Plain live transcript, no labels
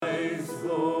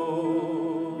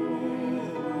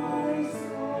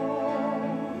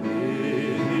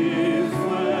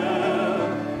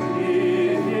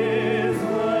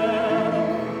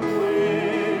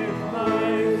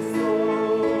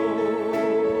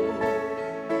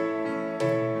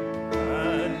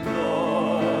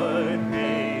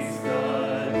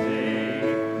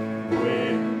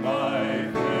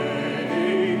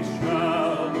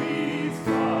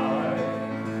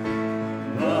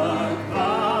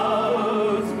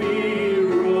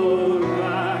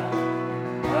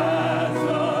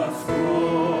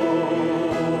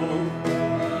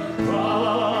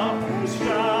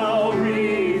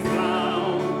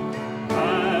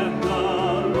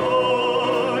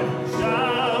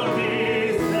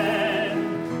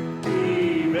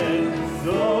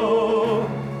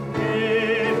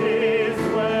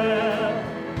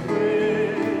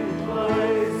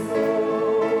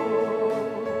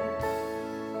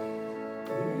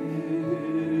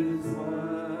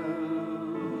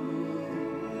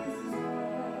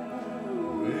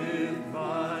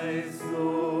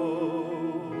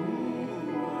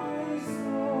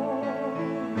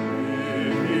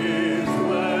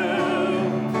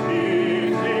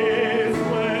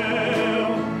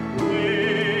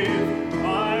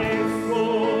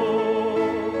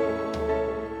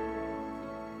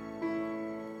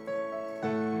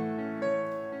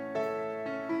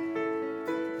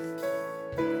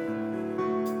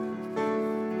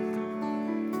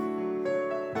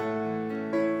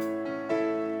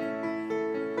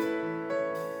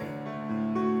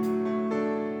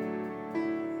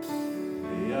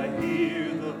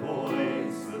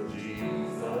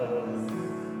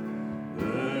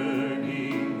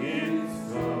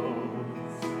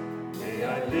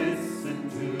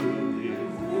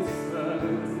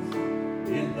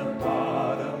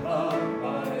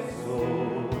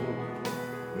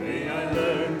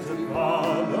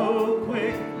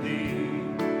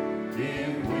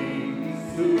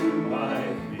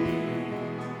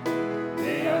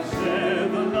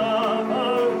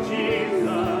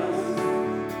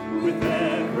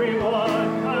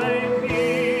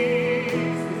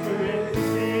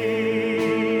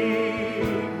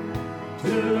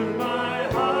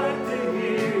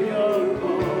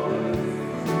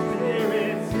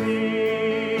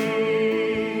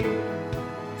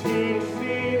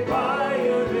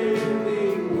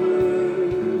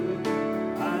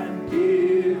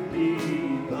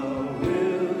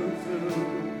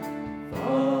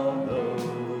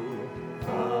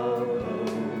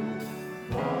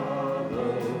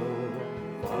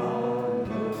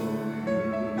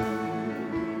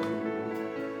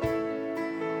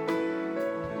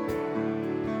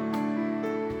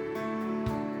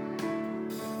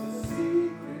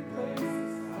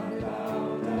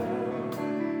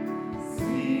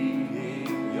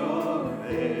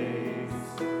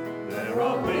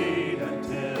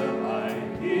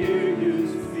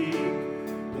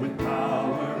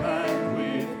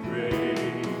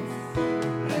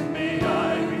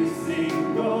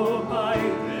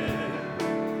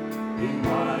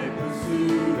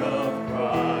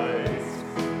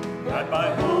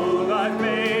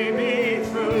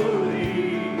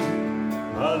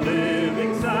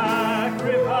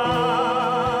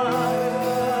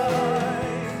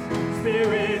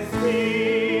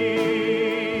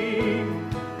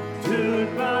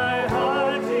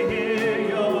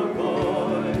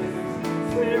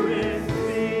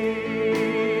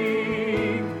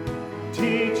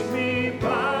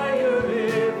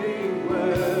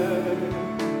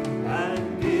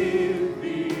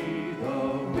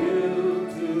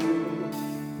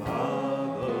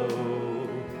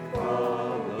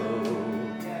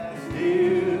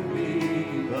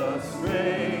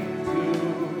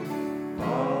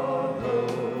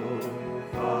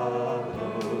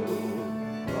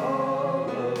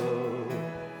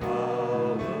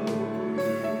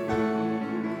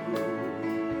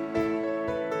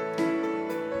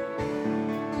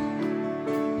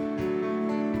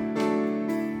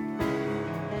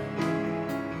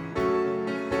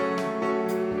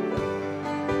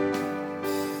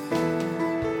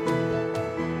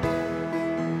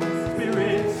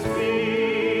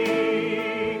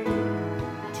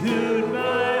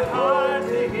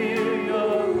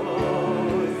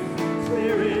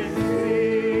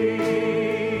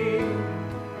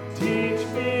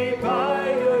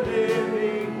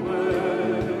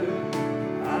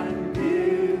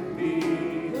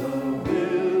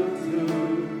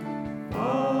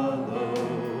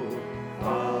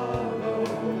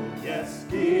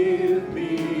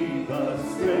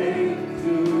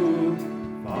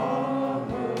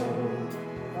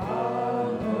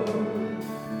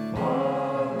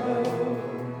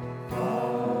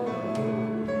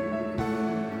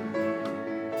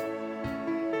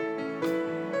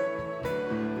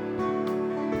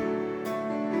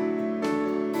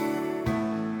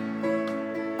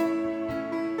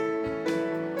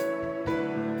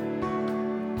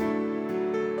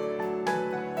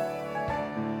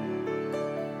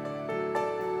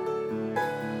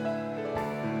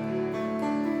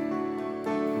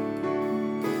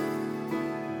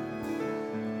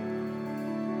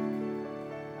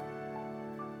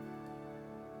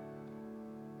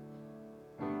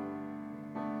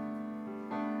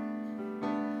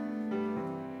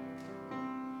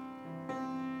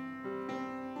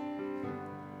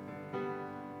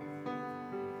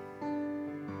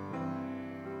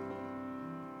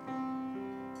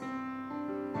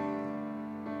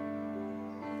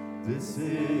This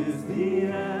is the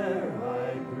air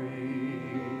I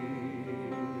breathe.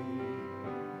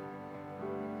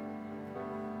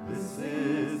 This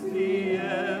is the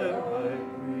air I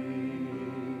breathe.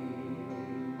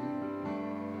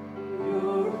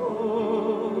 Your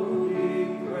holy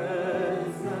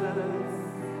presence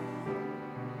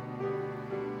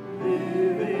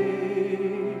living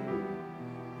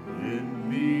in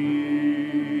me.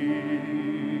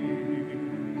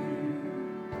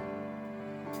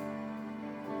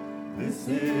 This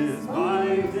is my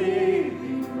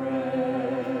daily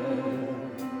bread.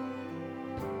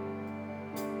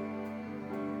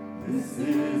 This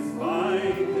is my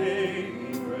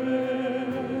daily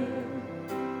bread.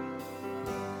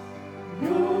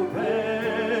 Your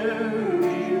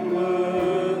very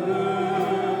word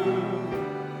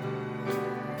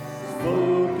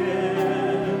spoken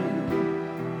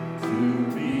to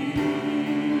me.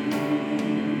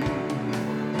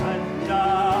 And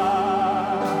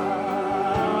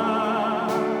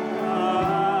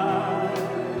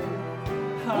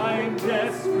I'm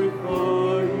desperate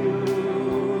for you.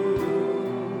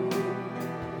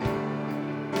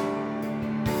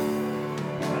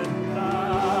 And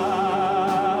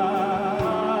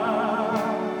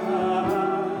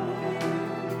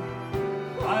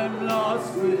I'm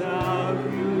lost without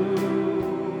you.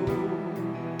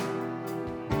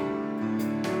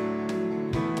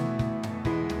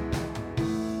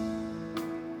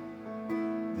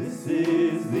 This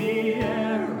is the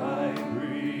air I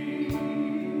breathe.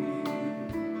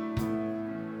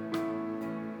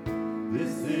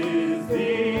 This is the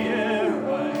air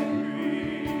I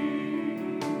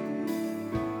breathe.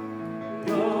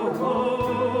 Your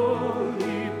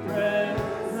holy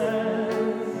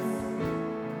presence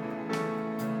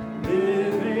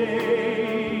living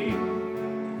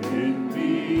in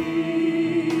me.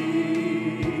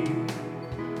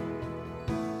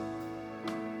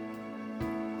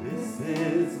 This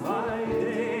is my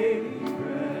daily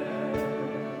bread.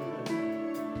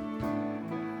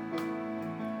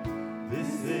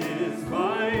 This is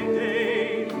my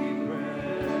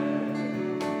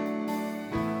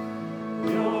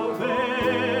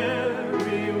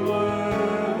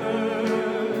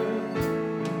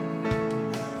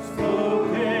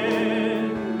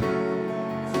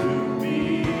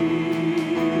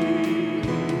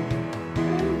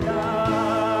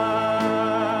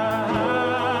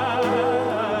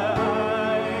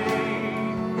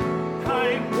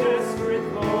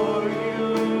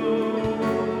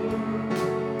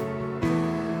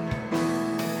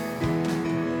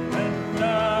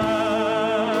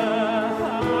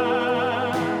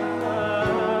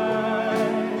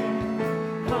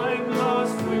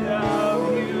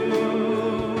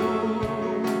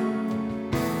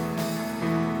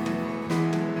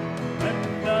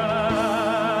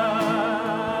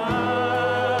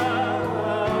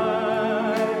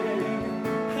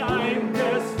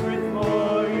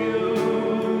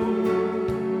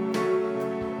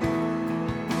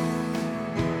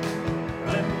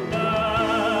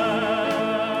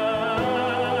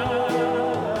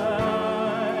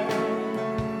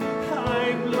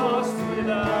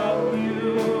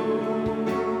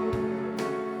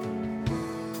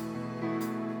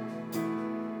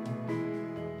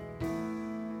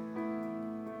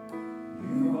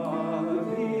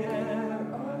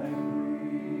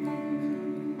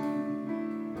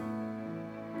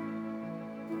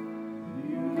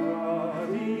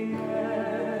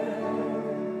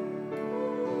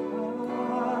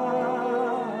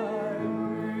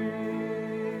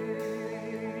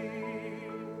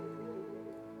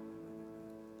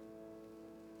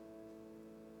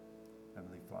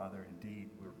Father,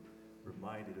 indeed, we're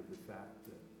reminded of the fact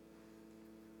that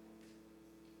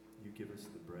you give us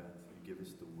the breath, you give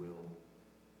us the will.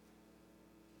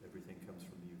 Everything comes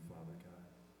from you, Father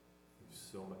God. There's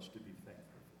so much to be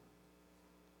thankful for,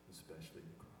 especially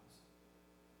the cross.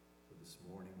 So this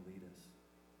morning, lead us.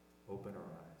 Open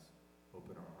our eyes,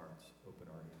 open our hearts,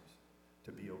 open our ears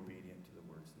to be obedient to the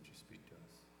words that you speak to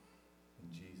us.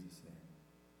 In Jesus' name.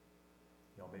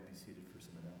 Y'all may be seated for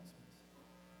some announcements.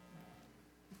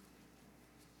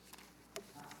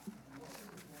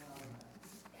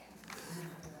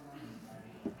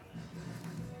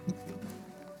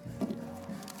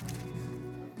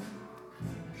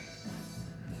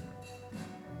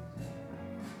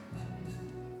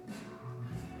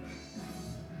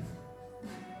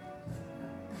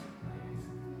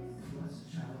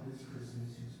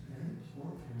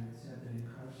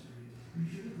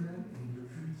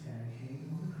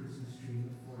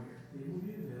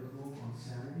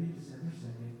 Saturday, December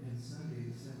 2nd, and Sunday,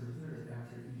 December 3rd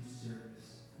after each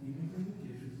service. You can bring a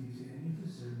gift with you to any of the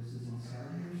services on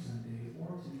Saturday or Sunday,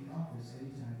 or to the office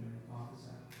anytime during office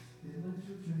hours. The deadline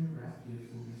to return your wrapped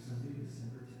gift will be Sunday,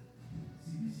 December 10th.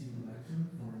 CBC would like to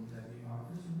inform you that the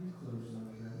office will be closed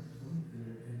on November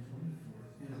 23rd and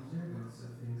 24th in observance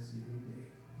of Thanksgiving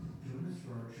Day. Join us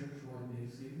for our church-wide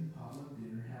Thanksgiving potluck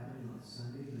dinner happening on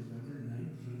Sunday, November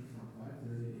 19th from 5:30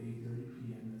 to 8:30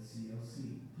 p.m. at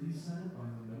CLC. Please sign up by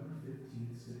November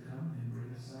 15th to come and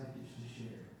bring a side dish to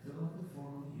share. Fill out the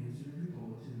form on the insert of your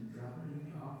bulletin and drop it in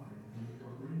the offering plate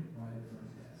or bring it by the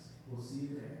front desk. We'll see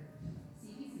you there.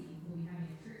 CBC will be having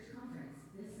a church conference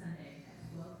this Sunday at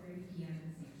 12:30 p.m.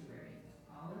 in the sanctuary.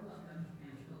 All are welcome,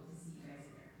 and we hope to see you guys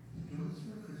there. Join us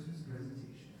for a Christmas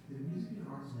presentation. The Music and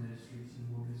Arts Ministry team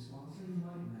will be sponsoring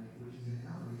Light Night, which is an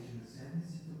outreach in the San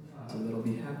Jacinto Plaza that'll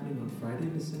be happening on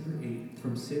Friday, December 8th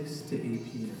from 6 to 8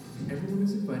 p.m. Everyone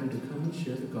is invited to come and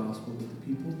share the gospel with the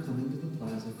people coming to the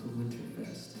plaza for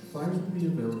Winterfest. Flyers will be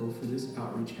available for this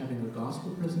outreach, having a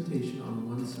gospel presentation on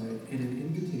one side and an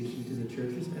invitation to the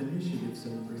church's initiative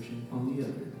celebration on the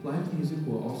other. Live music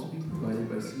will also be provided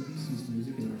by CBC's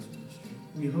Music and Arts Ministry.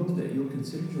 We hope that you'll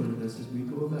consider joining us as we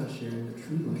go about sharing the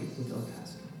true light with El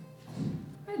Paso.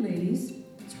 Hi ladies,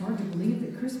 it's hard to believe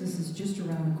that Christmas is just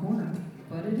around the corner,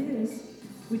 but it is,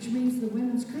 which means the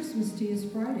Women's Christmas Tea is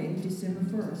Friday, December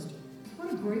 1st.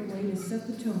 What a great way to set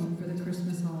the tone for the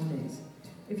Christmas holidays.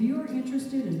 If you are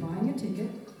interested in buying a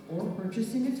ticket or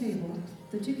purchasing a table,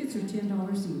 the tickets are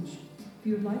 $10 each. If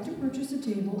you would like to purchase a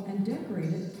table and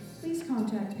decorate it, please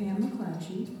contact Pam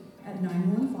McClatchy at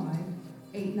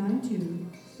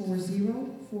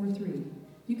 915-892-4043.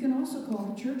 You can also call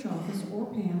the church office or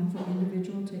Pam for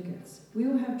individual tickets. We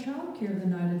will have childcare the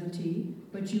night of the tea,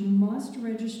 but you must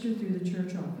register through the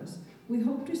church office. We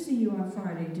hope to see you on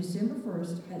Friday, December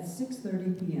 1st at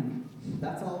 6:30 p.m.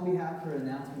 That's all we have for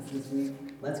announcements this week.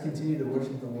 Let's continue to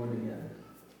worship the Lord together.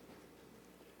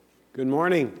 Good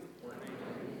morning.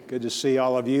 Good to see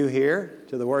all of you here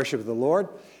to the worship of the Lord.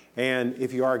 And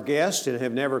if you are a guest and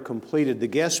have never completed the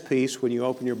guest piece, when you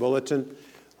open your bulletin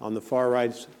on the far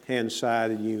right-hand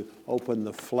side and you open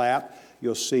the flap,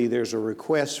 you'll see there's a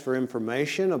request for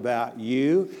information about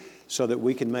you so that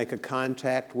we can make a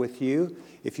contact with you.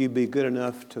 If you'd be good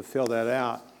enough to fill that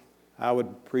out, I would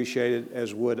appreciate it,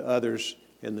 as would others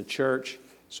in the church,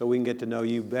 so we can get to know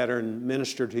you better and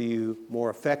minister to you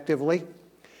more effectively.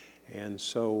 And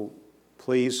so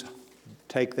please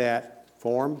take that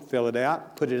form, fill it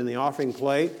out, put it in the offering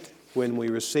plate when we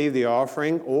receive the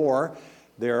offering, or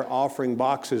there are offering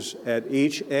boxes at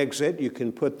each exit. You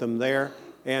can put them there.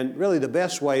 And really the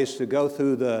best way is to go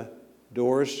through the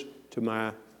doors to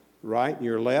my right and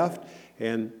your left,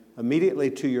 and immediately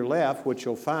to your left, what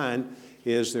you'll find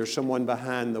is there's someone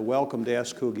behind the welcome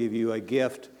desk who'll give you a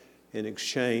gift in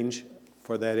exchange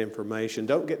for that information.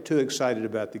 Don't get too excited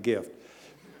about the gift.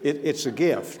 It's a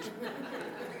gift,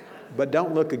 but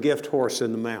don't look a gift horse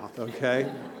in the mouth, okay?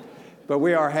 But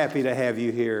we are happy to have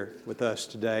you here with us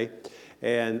today.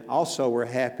 And also we're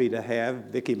happy to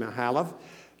have Vicki Mihailoff.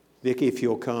 Vicki, if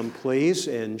you'll come, please,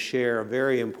 and share a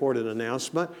very important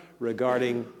announcement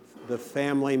regarding the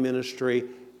family ministry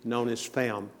known as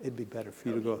FAM. It'd be better for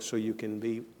you to go so you can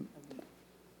be...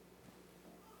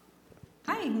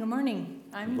 Hi, good morning.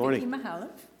 I'm Vicki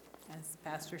Mihailoff, as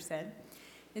Pastor said.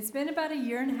 It's been about a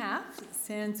year and a half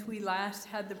since we last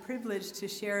had the privilege to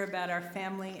share about our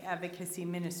family advocacy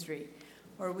ministry,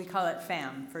 or we call it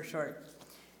FAM for short.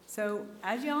 So,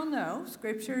 as you all know,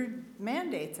 Scripture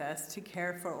mandates us to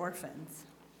care for orphans.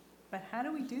 But how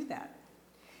do we do that?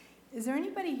 Is there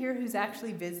anybody here who's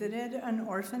actually visited an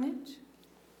orphanage?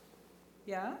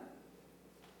 Yeah?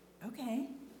 Okay,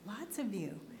 lots of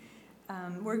you.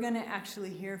 we're going to actually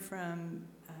hear from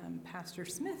Pastor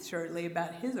Smith shortly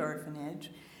about his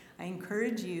orphanage. I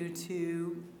encourage you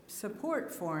to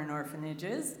support foreign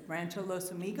orphanages, Rancho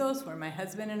Los Amigos, where my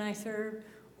husband and I serve,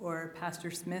 or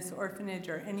Pastor Smith's orphanage,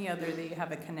 or any other that you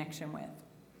have a connection with.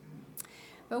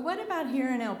 But what about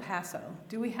here in El Paso?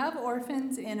 Do we have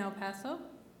orphans in El Paso?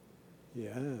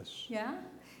 Yes. Yeah?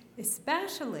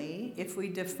 Especially if we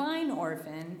define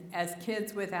orphan as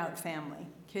kids without family,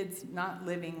 kids not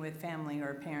living with family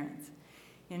or parents.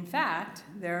 In fact,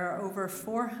 there are over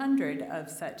 400 of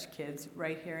such kids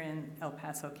right here in El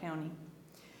Paso County.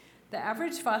 The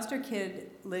average foster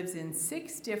kid lives in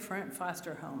 6 different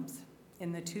foster homes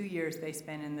in the 2 years they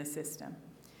spend in the system.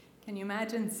 Can you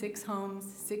imagine 6 homes,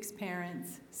 6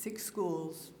 parents, 6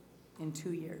 schools in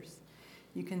 2 years?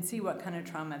 You can see what kind of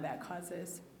trauma that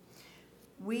causes.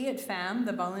 We at FAM,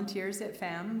 the volunteers at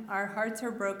FAM, our hearts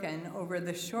are broken over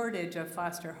the shortage of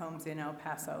foster homes in El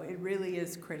Paso. It really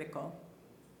is critical.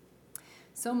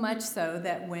 So much so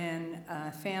that when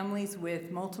families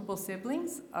with multiple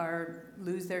siblings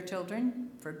lose their children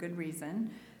for good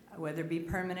reason, whether it be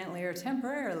permanently or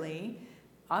temporarily,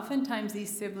 oftentimes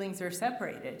these siblings are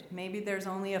separated. Maybe there's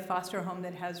only a foster home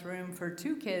that has room for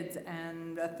 2 kids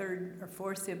and a 3rd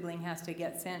or 4th sibling has to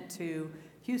get sent to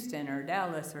Houston or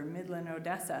Dallas or Midland,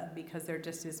 Odessa, because there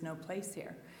just is no place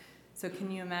here. So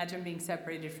can you imagine being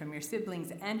separated from your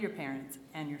siblings and your parents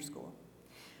and your school?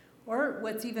 Or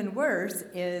what's even worse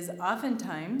is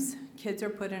oftentimes kids are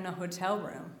put in a hotel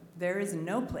room. There is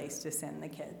no place to send the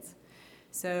kids.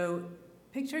 So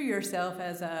picture yourself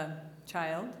as a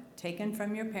child taken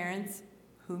from your parents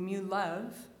whom you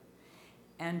love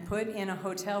and put in a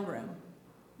hotel room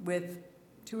with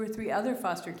 2 or 3 other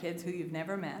foster kids who you've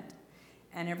never met.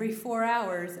 And every 4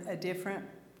 hours, a different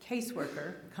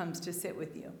caseworker comes to sit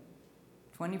with you.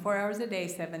 24 hours a day,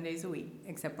 7 days a week,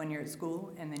 except when you're at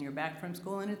school, and then you're back from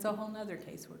school, and it's a whole nother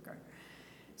caseworker.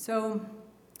 So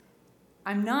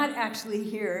I'm not actually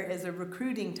here as a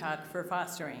recruiting talk for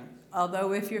fostering,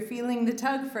 although if you're feeling the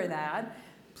tug for that,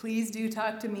 please do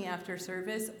talk to me after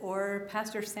service, or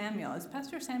Pastor Samuel. Is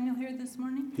Pastor Samuel here this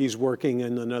morning? He's working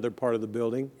in another part of the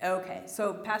building. Okay,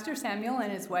 so Pastor Samuel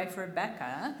and his wife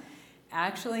Rebecca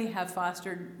actually have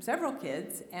fostered several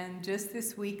kids, and just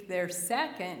this week their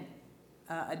second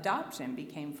adoption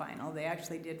became final. They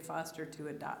actually did foster to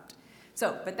adopt.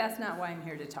 So, but that's not why I'm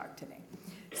here to talk today.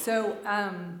 So,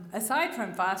 aside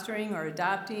from fostering or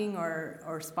adopting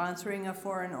or sponsoring a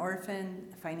foreign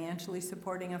orphan, financially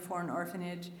supporting a foreign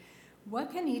orphanage,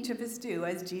 what can each of us do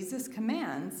as Jesus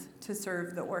commands to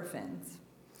serve the orphans?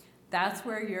 That's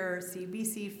where your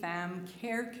CBC FAM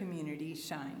care community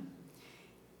shine.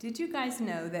 Did you guys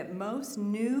know that most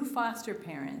new foster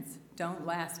parents don't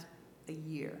last a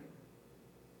year?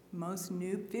 Most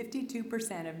new,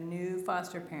 52% of new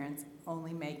foster parents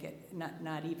only make it,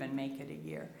 not even make it a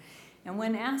year. And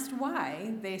when asked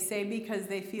why, they say because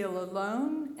they feel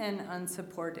alone and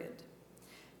unsupported.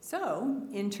 So,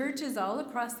 in churches all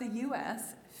across the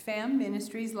U.S., FAM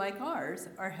ministries like ours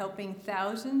are helping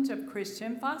thousands of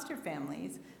Christian foster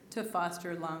families to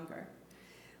foster longer.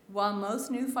 While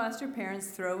most new foster parents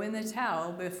throw in the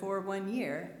towel before 1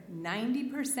 year,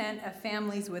 90% of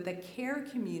families with a care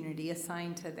community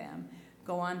assigned to them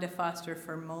go on to foster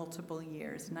for multiple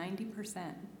years,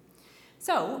 90%.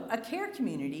 So, a care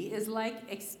community is like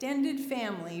extended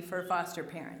family for foster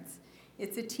parents.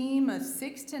 It's a team of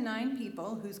 6 to 9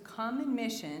 people whose common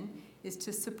mission is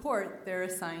to support their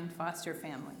assigned foster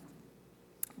family.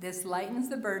 This lightens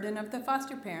the burden of the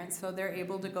foster parents so they're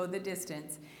able to go the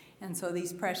distance. And so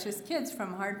these precious kids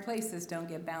from hard places don't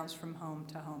get bounced from home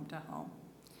to home to home.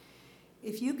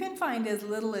 If you can find as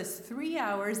little as 3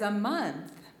 hours a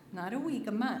month, not a week,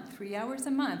 a month, 3 hours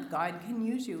a month, God can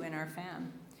use you in our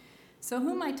FAM. So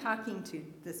who am I talking to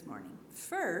this morning?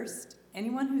 First,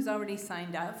 anyone who's already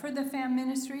signed up for the FAM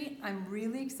ministry, I'm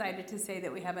really excited to say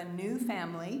that we have a new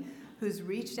family who's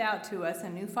reached out to us, a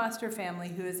new foster family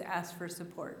who has asked for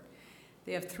support.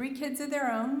 They have 3 kids of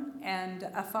their own and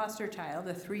a foster child,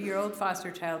 a 3-year-old foster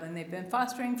child, and they've been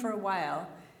fostering for a while,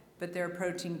 but they're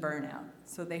approaching burnout.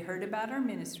 So they heard about our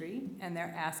ministry, and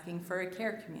they're asking for a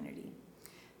care community.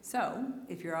 So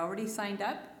if you're already signed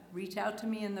up, reach out to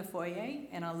me in the foyer,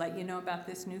 and I'll let you know about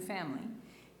this new family.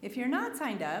 If you're not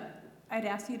signed up, I'd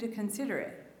ask you to consider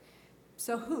it.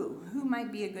 So who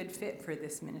might be a good fit for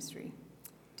this ministry?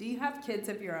 Do you have kids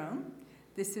of your own?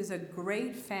 This is a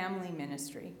great family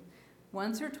ministry.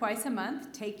 Once or twice a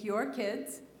month, take your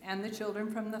kids and the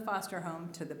children from the foster home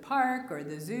to the park or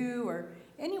the zoo or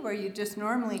anywhere you just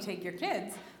normally take your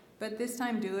kids, but this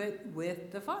time do it with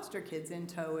the foster kids in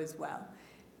tow as well.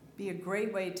 Be a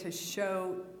great way to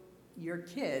show your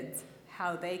kids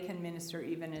how they can minister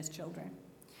even as children.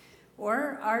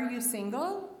 Or are you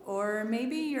single? Or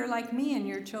maybe you're like me and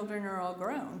your children are all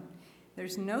grown.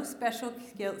 There's no special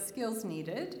skills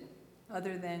needed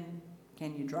other than,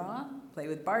 can you draw, play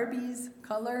with Barbies,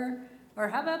 color, or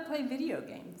how about play video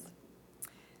games?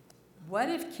 What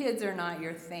if kids are not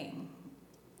your thing?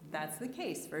 That's the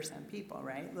case for some people,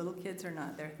 right? Little kids are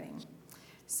not their thing.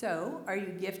 So, are you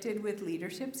gifted with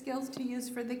leadership skills to use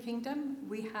for the kingdom?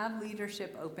 We have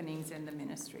leadership openings in the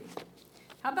ministry.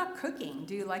 How about cooking?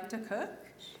 Do you like to cook?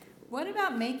 What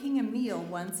about making a meal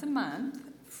once a month,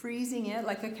 freezing it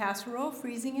like a casserole,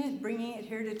 freezing it, bringing it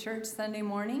here to church Sunday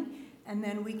morning, and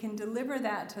then we can deliver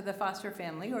that to the foster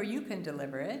family, or you can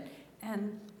deliver it,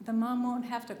 and the mom won't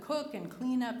have to cook and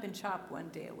clean up and shop one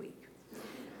day a week.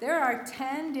 There are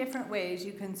 10 different ways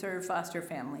you can serve foster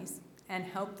families and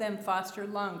help them foster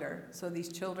longer so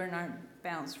these children aren't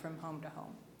bounced from home to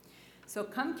home. So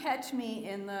come catch me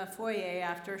in the foyer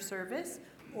after service,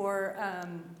 or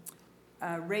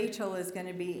Rachel is going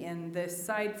to be in this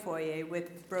side foyer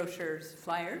with brochures,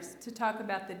 flyers, to talk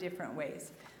about the different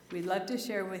ways. We'd love to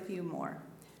share with you more.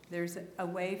 There's a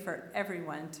way for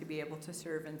everyone to be able to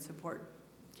serve and support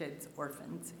kids,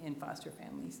 orphans in foster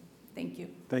families. Thank you.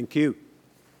 Thank you.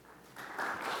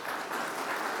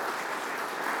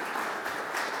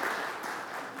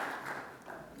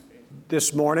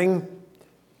 This morning,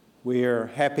 we are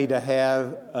happy to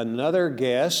have another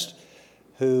guest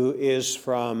who is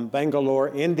from Bangalore,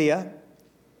 India.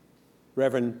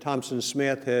 Reverend Thompson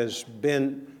Smith has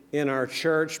been in our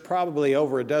church probably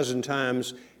over a dozen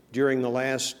times during the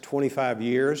last 25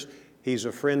 years. He's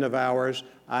a friend of ours.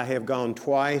 I have gone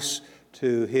twice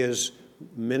to his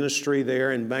ministry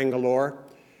there in Bangalore,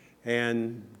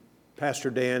 and Pastor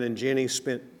Dan and Jenny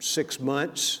spent 6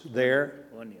 months there.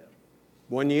 1 year.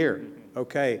 1 year.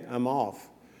 Okay, I'm off.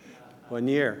 1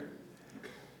 year.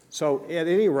 So at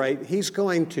any rate, he's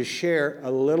going to share a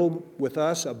little with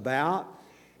us about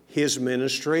his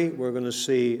ministry. We're going to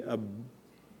see a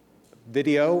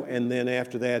video, and then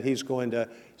after that, he's going to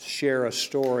share a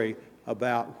story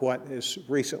about what has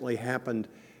recently happened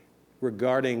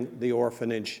regarding the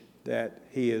orphanage that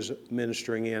he is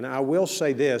ministering in. I will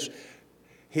say this,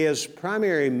 his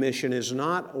primary mission is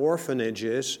not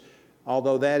orphanages,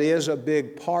 although that is a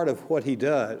big part of what he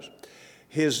does.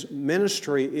 His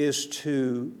ministry is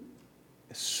to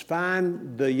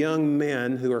find the young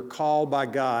men who are called by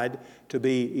God to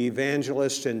be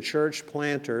evangelists and church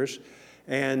planters.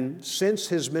 And since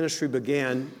his ministry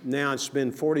began, now it's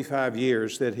been 45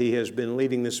 years that he has been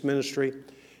leading this ministry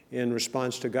in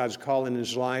response to God's call in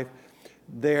his life.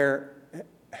 There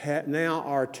now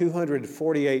are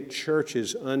 248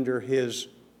 churches under his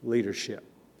leadership.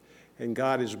 And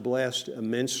God has blessed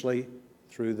immensely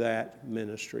through that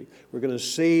ministry. We're going to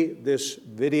see this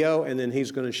video, and then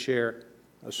he's going to share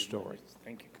a story.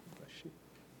 Thank you. Bless you.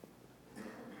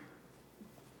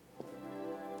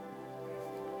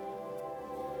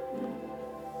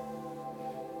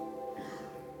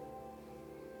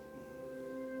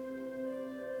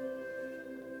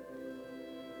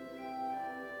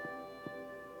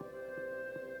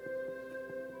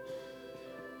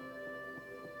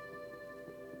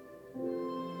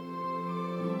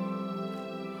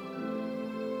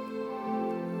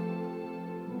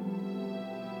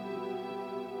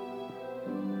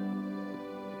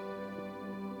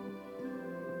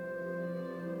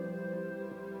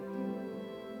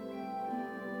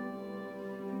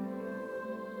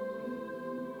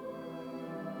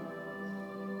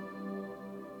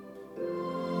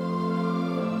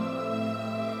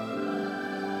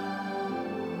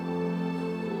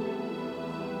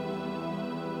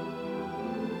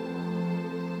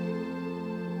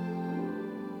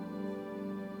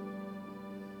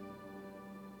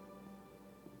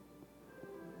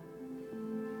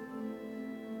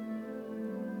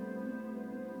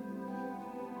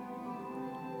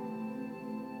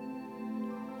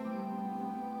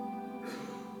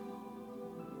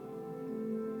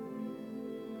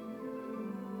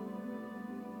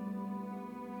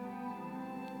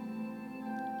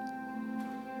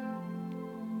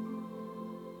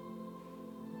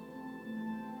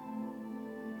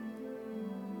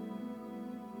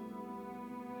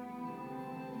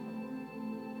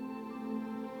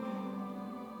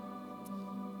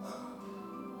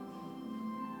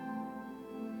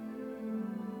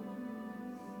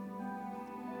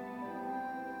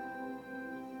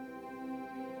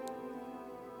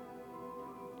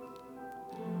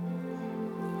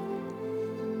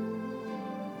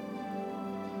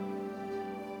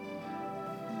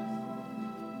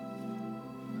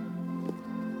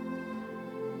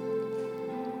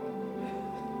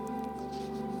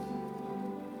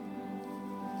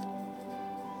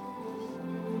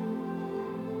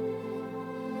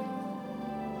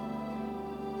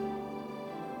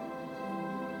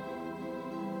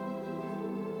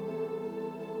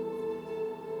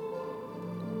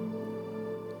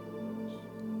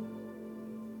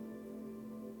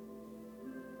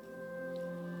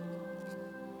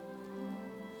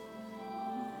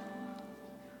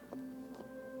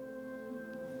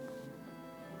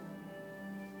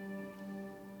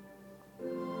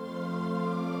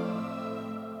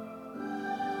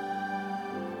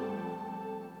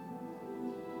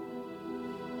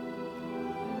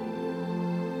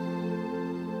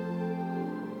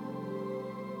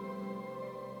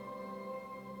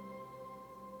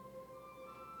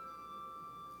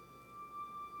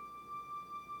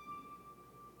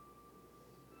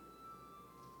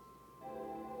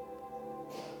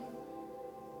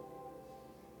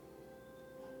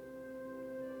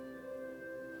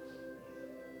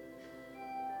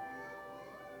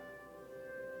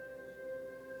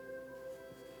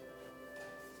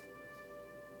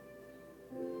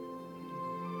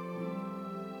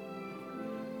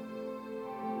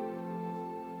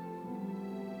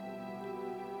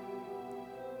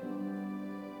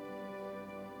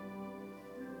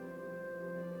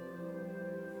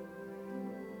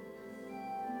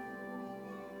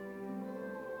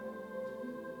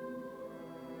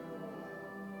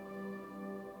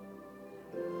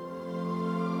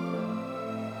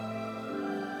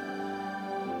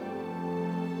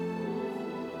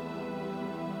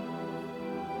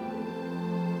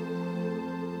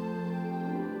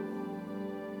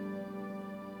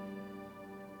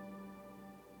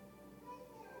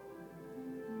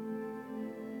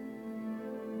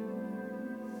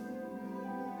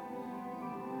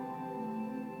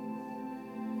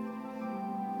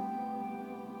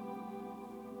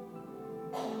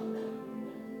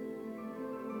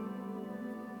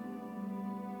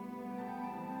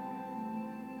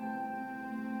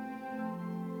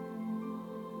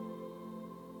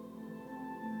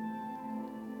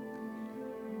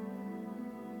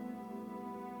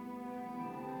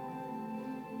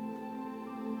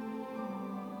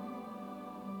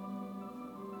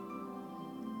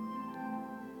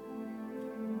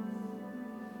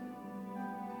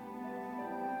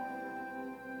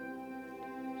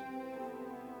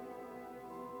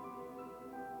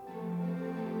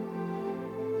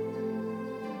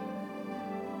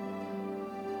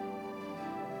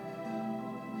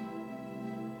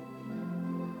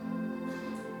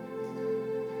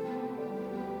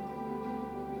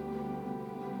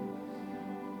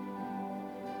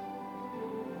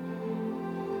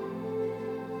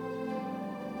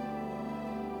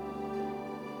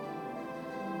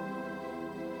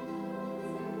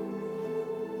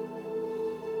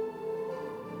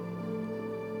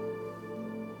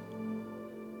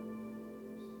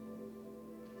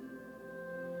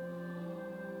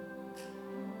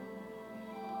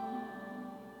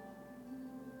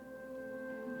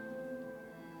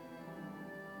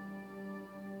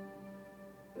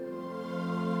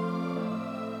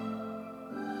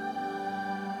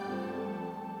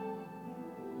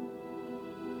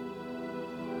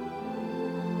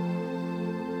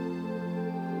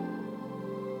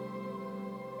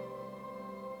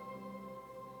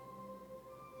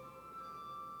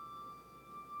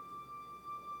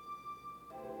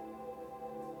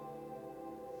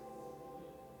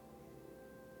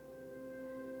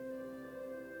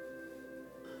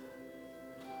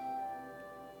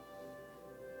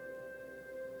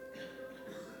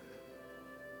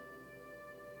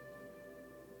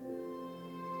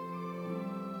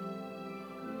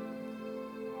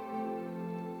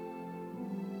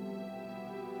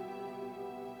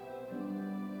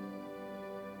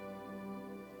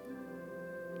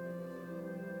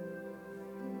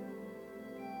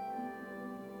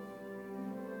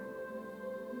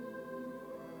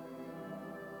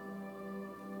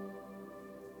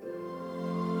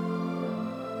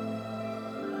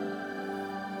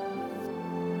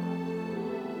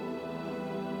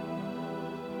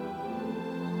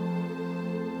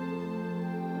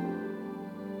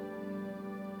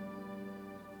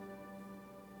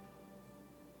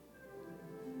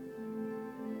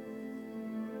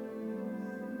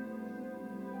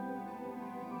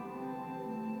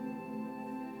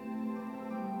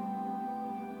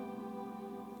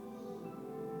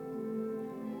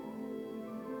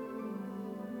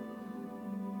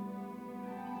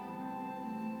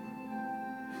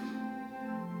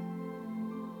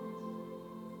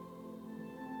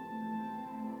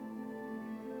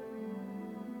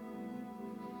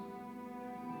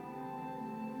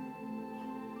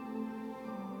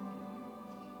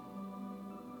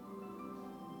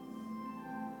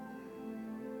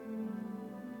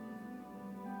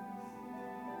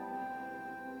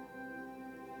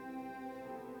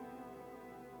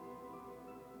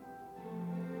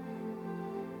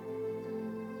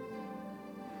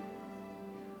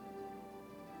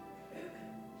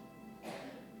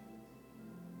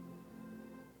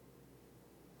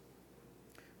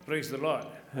 Praise the Lord.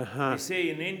 We say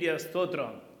in India,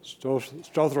 Stotram.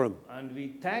 Stotram. And we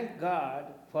thank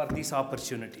God for this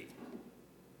opportunity.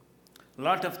 A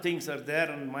lot of things are there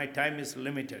and my time is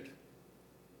limited.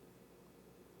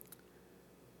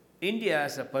 India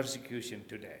has a persecution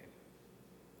today.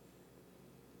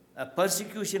 A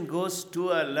persecution goes to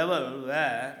a level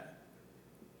where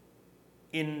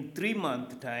in 3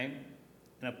 months' time,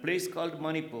 in a place called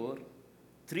Manipur,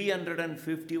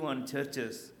 351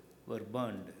 churches were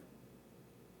burned.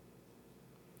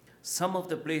 Some of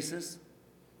the places,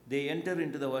 they enter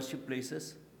into the worship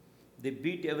places, they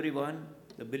beat everyone,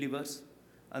 the believers,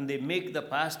 and they make the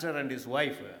pastor and his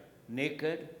wife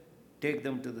naked, take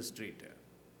them to the street.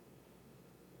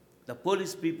 The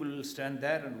police people will stand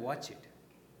there and watch it.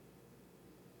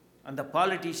 And the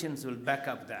politicians will back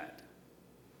up that.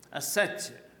 As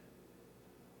such,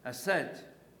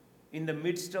 in the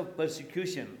midst of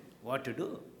persecution, what to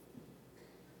do?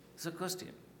 It's a question.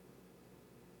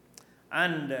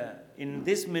 And in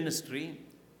this ministry,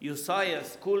 you saw a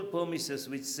school premises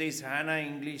which says Hannah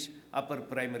English Upper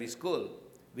Primary School,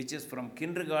 which is from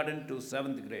kindergarten to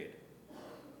 7th grade.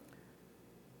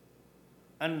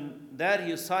 And there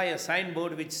you saw a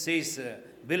signboard which says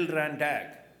Bill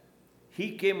Randag.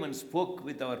 He came and spoke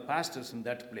with our pastors in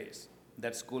that place,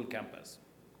 that school campus.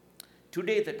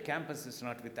 Today that campus is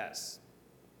not with us.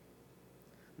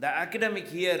 The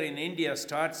academic year in India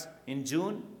starts in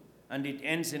June and it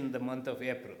ends in the month of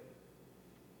April,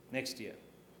 next year.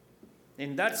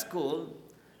 In that school,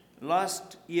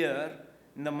 last year,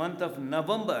 in the month of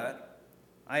November,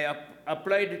 I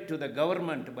applied to the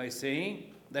government by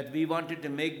saying that we wanted to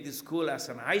make this school as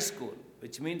an high school,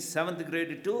 which means 7th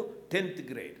grade to 10th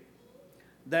grade.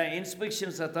 The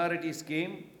inspections authorities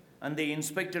came and they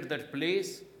inspected that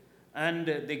place and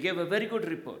they gave a very good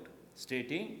report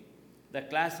stating the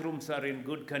classrooms are in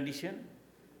good condition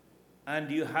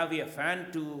and you have a fan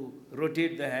to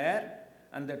rotate the hair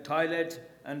and the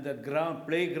toilet and the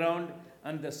playground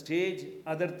and the stage,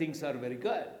 other things are very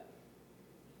good.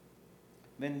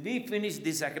 When we finish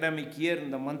this academic year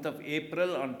in the month of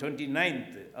April on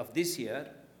 29th of this year,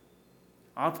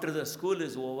 after the school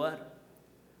is over,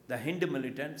 the Hindu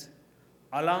militants,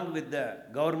 along with the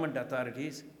government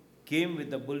authorities, came with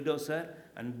the bulldozer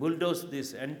and bulldozed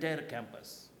this entire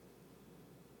campus.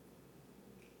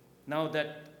 Now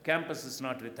that campus is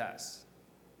not with us.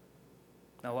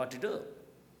 Now what to do?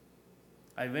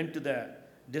 I went to the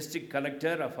district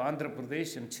collector of Andhra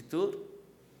Pradesh in Chittoor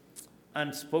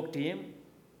and spoke to him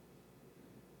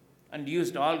and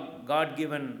used all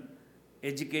God-given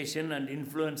education and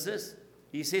influences.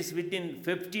 He says, within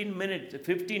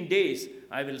 15 days,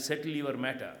 I will settle your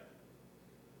matter.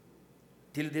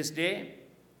 Till this day,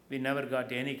 we never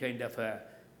got any kind of a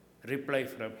reply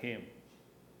from him.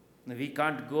 We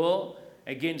can't go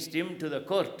against him to the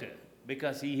court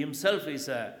because he himself is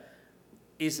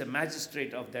a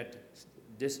magistrate of that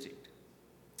district.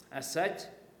 As such,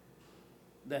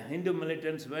 the Hindu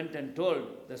militants went and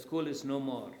told the school is no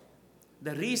more.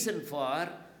 The reason for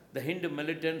the Hindu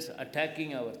militants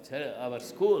attacking our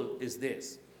school is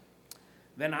this.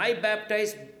 When I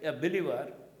baptize a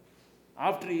believer,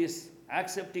 after he is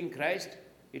accepting Christ,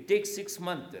 it takes 6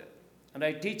 months, and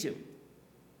I teach him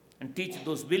and teach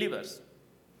those believers.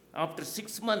 After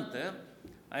 6 months,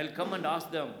 I'll come and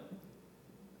ask them,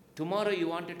 tomorrow you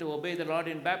wanted to obey the Lord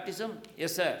in baptism?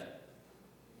 Yes, sir.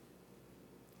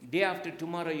 Day after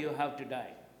tomorrow you have to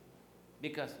die.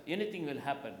 Because anything will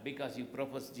happen because you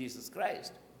profess Jesus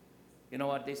Christ. You know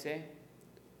what they say?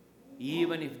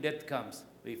 Even if death comes,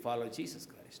 we follow Jesus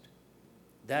Christ.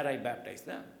 There I baptize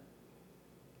them.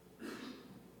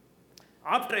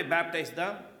 After I baptize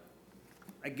them,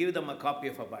 I give them a copy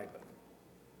of a Bible,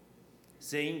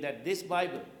 saying that this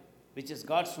Bible, which is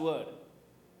God's word,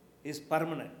 is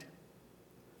permanent.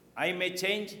 I may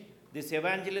change, this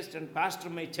evangelist and pastor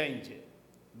may change,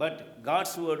 but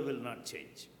God's word will not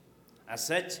change. As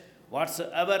such,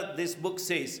 whatsoever this book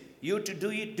says, you to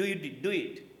do it, do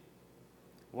it.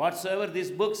 Whatsoever this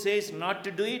book says not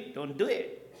to do it, don't do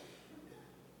it.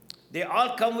 They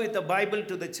all come with the Bible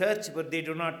to the church, but they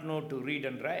do not know to read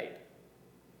and write.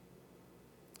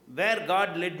 Where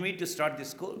God led me to start this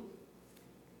school.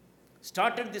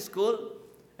 Started this school,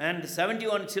 and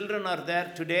 71 children are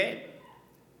there today,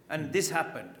 and this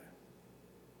happened.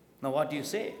 Now what do you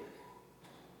say?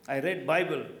 I read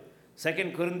Bible,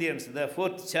 2 Corinthians, the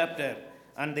 4th chapter,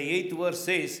 and the 8th verse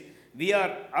says, we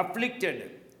are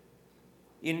afflicted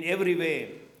in every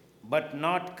way, but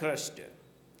not crushed,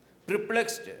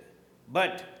 perplexed,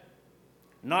 but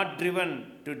not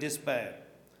driven to despair,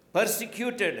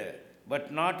 persecuted,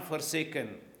 but not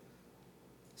forsaken,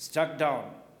 struck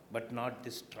down, but not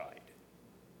destroyed.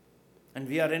 And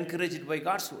we are encouraged by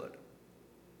God's word.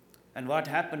 And what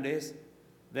happened is,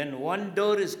 when one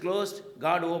door is closed,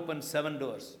 God opens 7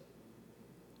 doors.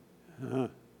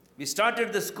 We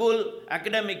started the school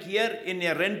academic year in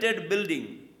a rented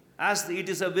building. As it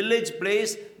is a village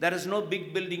place, there is no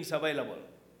big buildings available.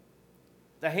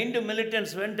 The Hindu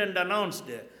militants went and announced,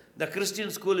 the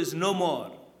Christian school is no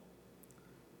more.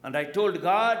 And I told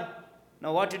God,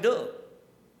 now what to do?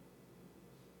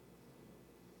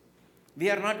 We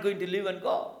are not going to leave and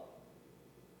go.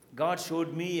 God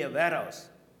showed me a warehouse,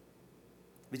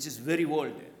 which is very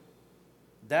old.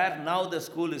 There now the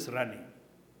school is running.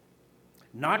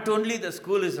 Not only the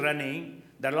school is running,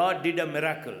 the Lord did a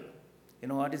miracle. You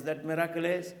know what is that miracle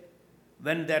is?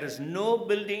 When there is no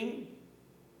building,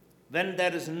 when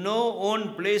there is no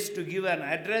own place to give an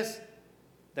address,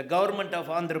 the government of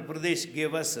Andhra Pradesh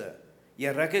gave us a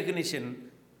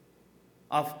recognition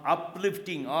of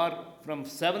uplifting, or from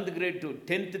 7th grade to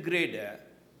 10th grade,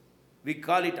 we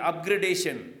call it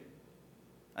upgradation,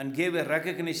 and gave a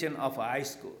recognition of a high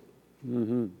school.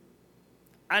 Mm-hmm.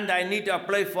 And I need to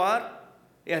apply for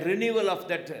a renewal of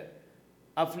that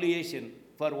affiliation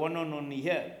for 1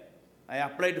 year. I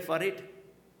applied for it.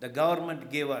 The government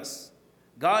gave us.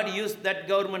 God used that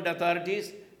government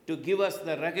authorities to give us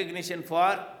the recognition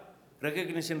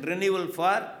renewal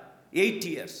for 8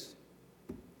 years.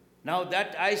 Now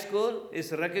that high school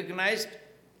is recognized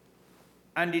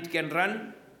and it can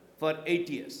run for 8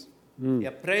 years.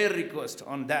 A prayer request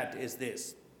on that is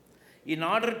this. In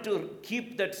order to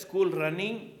keep that school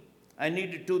running, I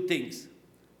need 2 things.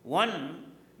 One,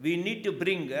 we need to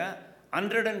bring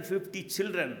 150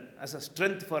 children as a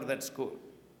strength for that school.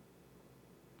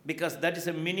 Because that is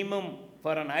a minimum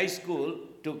for an high school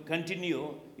to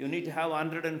continue, you need to have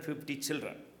 150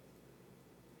 children.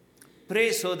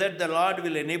 Pray so that the Lord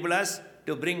will enable us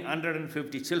to bring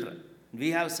 150 children.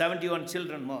 We have 71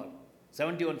 children more.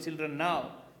 71 children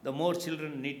now, the more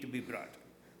children need to be brought.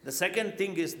 The second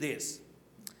thing is this.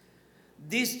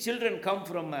 These children come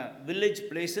from village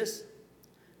places,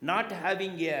 not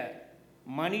having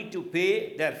money to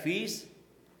pay their fees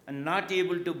and not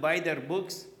able to buy their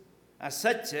books. As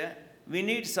such, we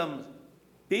need some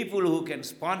people who can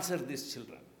sponsor these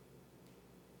children.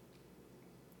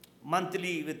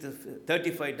 Monthly with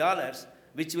 $35,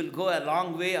 which will go a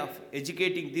long way of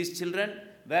educating these children,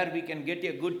 where we can get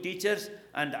a good teachers.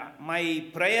 And my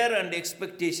prayer and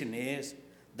expectation is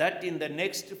that in the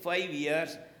next 5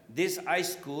 years, this high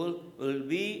school will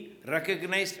be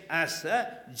recognized as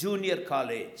a junior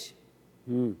college.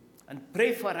 And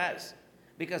pray for us,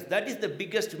 because that is the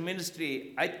biggest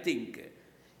ministry, I think.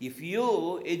 If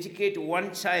you educate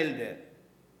one child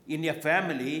in a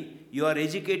family, you are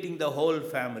educating the whole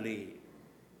family.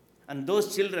 And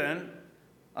those children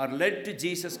are led to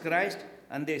Jesus Christ,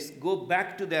 and they go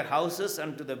back to their houses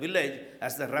and to the village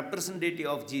as the representative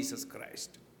of Jesus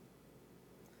Christ.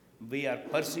 We are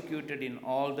persecuted in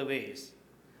all the ways,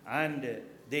 and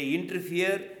they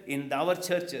interfere in our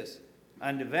churches,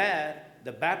 and where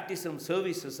the baptism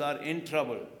services are in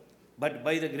trouble. But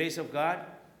by the grace of God,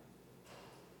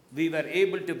 we were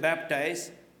able to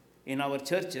baptize in our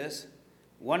churches.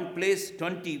 One place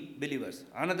 20 believers,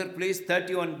 another place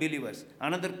 31 believers,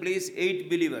 another place 8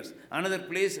 believers, another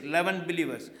place 11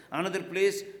 believers, another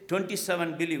place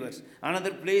 27 believers,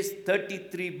 another place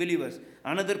 33 believers,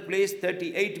 another place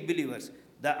 38 believers,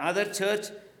 the other church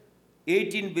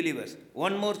 18 believers,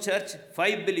 one more church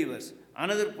 5 believers,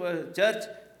 another church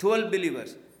 12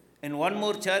 believers, in one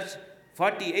more church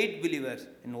 48 believers,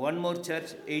 in one more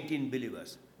church 18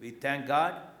 believers. We thank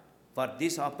God for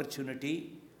this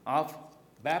opportunity of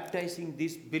baptizing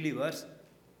these believers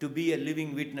to be a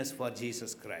living witness for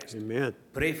Jesus Christ. Amen.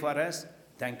 Pray for us.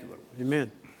 Thank you very much.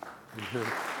 Amen. Amen.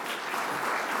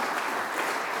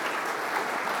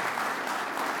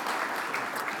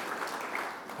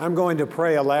 I'm going to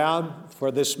pray aloud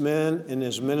for this man in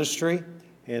his ministry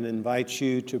and invite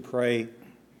you to pray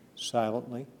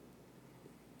silently.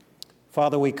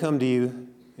 Father, we come to you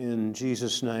in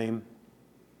Jesus' name,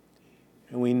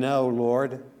 and we know,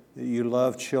 Lord, that you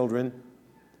love children.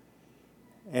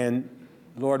 And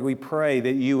Lord, we pray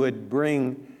that you would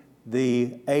bring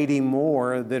the 80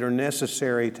 more that are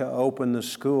necessary to open the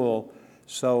school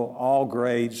so all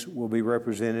grades will be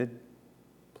represented.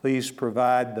 Please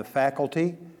provide the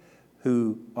faculty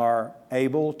who are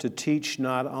able to teach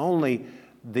not only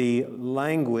the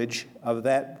language of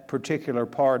that particular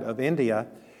part of India,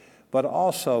 but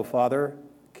also, Father,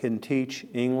 can teach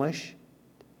English.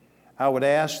 I would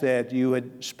ask that you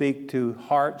would speak to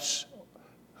hearts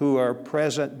who are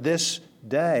present this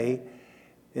day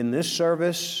in this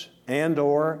service and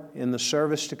or in the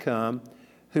service to come,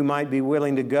 who might be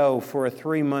willing to go for a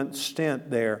 3-month stint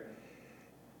there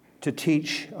to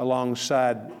teach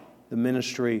alongside the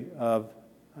ministry of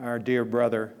our dear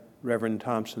brother, Reverend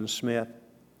Thompson Smith.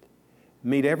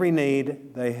 Meet every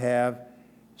need they have,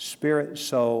 spirit,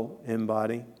 soul, and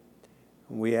body.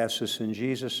 We ask this in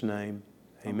Jesus' name.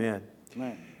 Amen.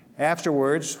 Amen.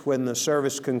 Afterwards, when the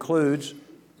service concludes,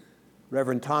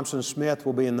 Reverend Thompson Smith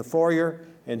will be in the foyer,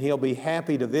 and he'll be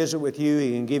happy to visit with you.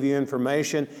 He can give you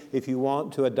information. If you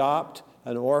want to adopt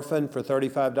an orphan for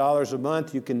 $35 a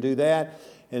month, you can do that.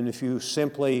 And if you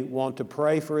simply want to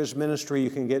pray for his ministry, you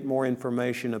can get more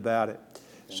information about it.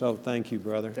 So thank you,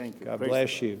 brother. Thank you. God Praise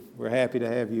bless you. We're happy to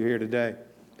have you here today.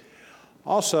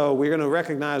 Also, we're going to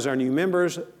recognize our new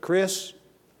members. Chris,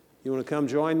 you want to come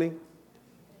join me?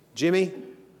 Jimmy,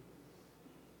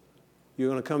 you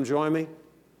want to come join me?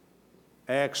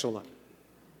 Excellent.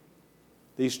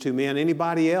 These two men.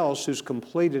 Anybody else who's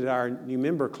completed our new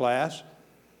member class?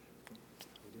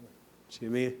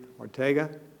 Jimmy Ortega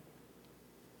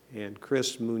and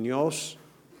Chris Munoz.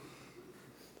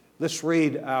 Let's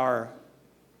read our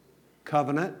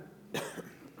covenant.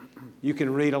 You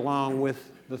can read along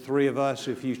with the three of us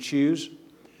if you choose.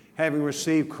 Having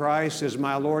received Christ as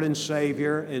my Lord and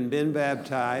Savior and been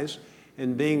baptized,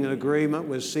 and being in agreement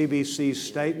with CBC's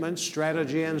statement,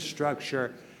 strategy, and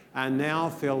structure, I now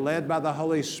feel led by the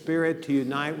Holy Spirit to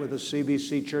unite with the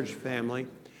CBC church family.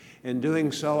 In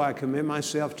doing so, I commit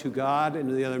myself to God and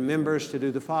to the other members to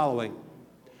do the following.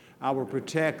 I will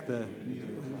protect the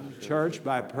church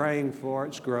by praying for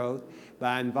its growth,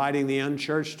 by inviting the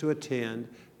unchurched to attend,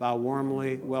 by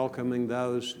warmly welcoming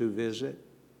those who visit.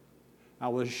 I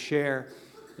will share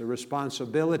the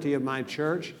responsibility of my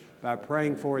church by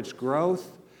praying for its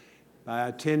growth, by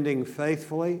attending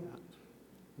faithfully.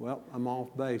 Well, I'm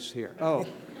off base here. Oh,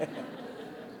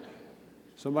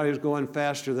 somebody's going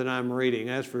faster than I'm reading,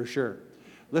 that's for sure.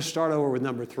 Let's start over with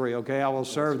number 3, okay? I will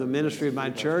serve the ministry of my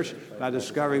church by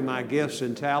discovering my gifts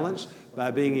and talents,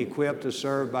 by being equipped to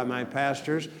serve by my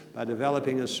pastors, by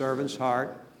developing a servant's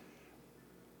heart.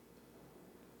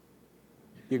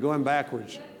 You're going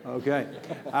backwards. Okay.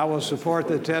 I will support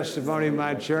the testimony of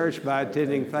my church by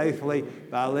attending faithfully,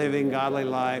 by living godly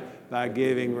life, by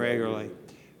giving regularly.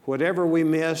 Whatever we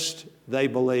missed, they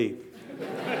believe.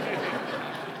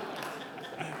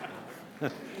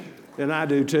 And I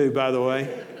do too, by the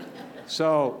way.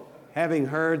 So, having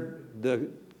heard the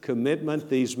commitment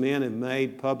these men have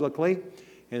made publicly,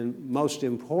 and most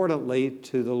importantly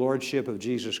to the Lordship of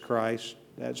Jesus Christ,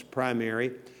 that's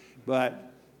primary,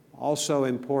 but also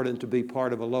important to be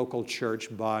part of a local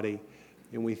church body.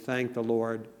 And we thank the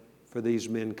Lord for these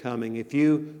men coming. If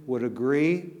you would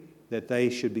agree that they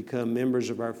should become members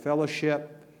of our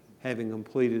fellowship, having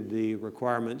completed the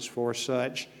requirements for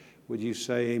such, would you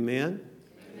say amen?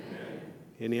 Amen.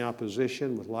 Any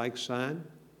opposition with like sign?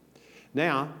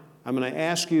 Now, I'm going to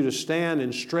ask you to stand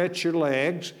and stretch your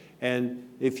legs, and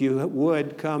if you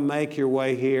would, come make your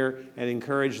way here and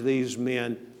encourage these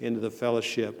men into the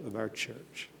fellowship of our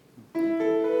church.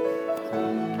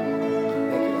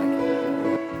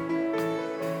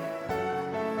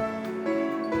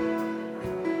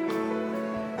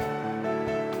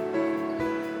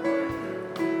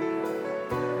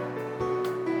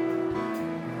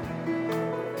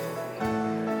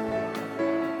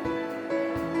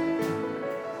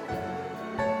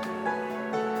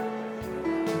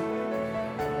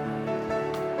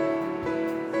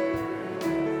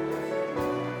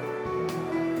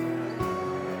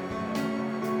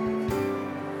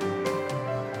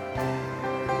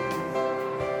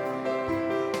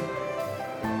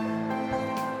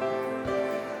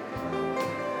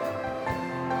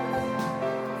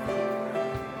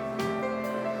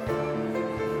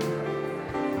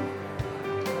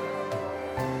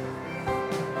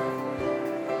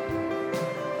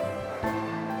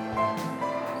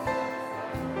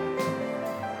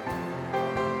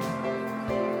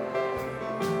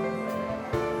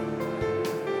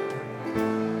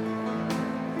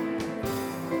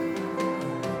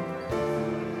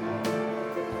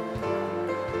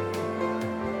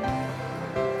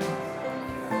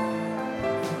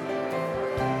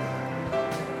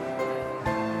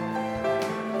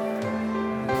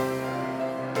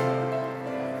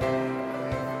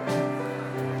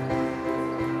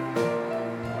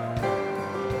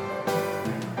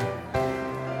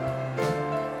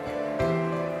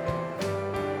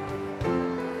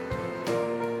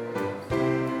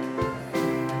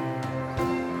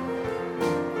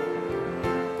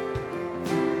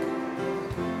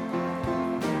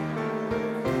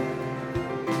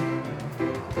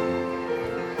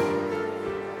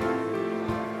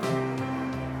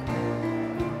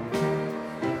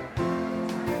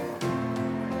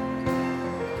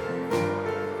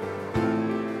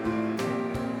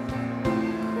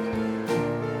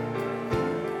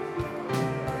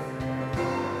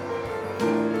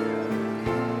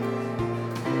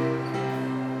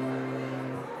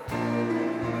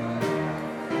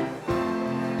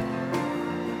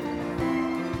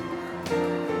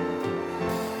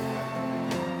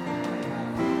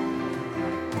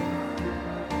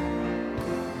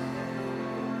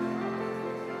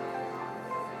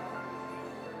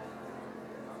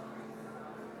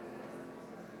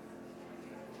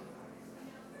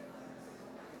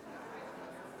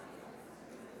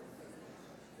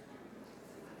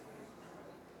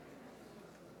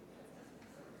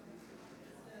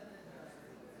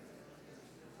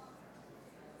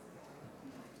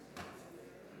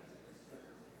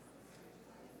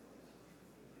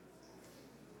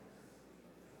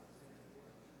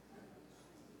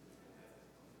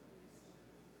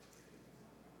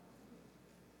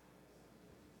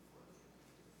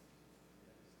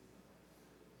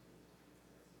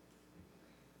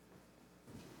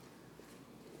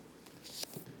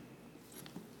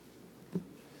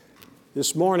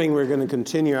 This morning we're going to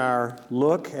continue our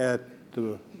look at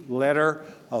the letter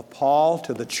of Paul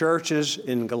to the churches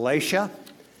in Galatia.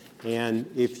 And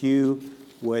if you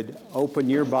would open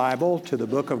your Bible to the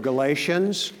book of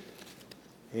Galatians,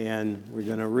 and we're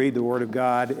going to read the Word of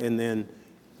God and then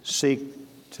seek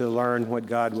to learn what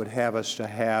God would have us to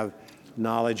have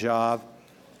knowledge of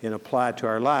and apply to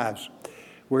our lives.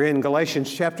 We're in Galatians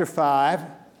chapter 5.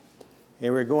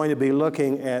 And we're going to be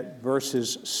looking at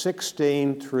verses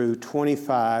 16 through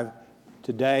 25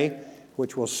 today,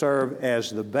 which will serve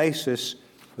as the basis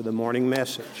for the morning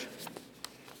message.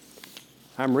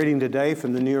 I'm reading today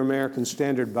from the New American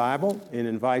Standard Bible and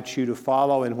invite you to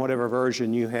follow in whatever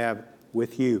version you have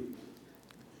with you.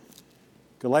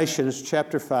 Galatians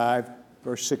chapter 5,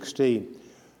 verse 16.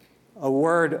 A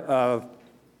word of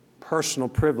personal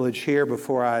privilege here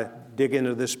before I dig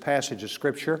into this passage of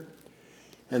Scripture.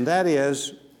 And that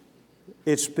is,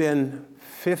 it's been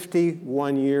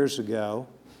 51 years ago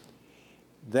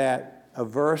that a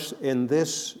verse in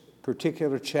this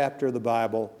particular chapter of the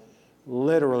Bible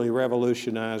literally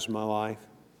revolutionized my life.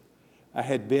 I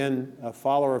had been a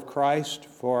follower of Christ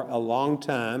for a long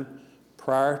time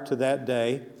prior to that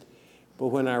day, but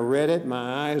when I read it,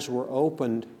 my eyes were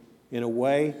opened in a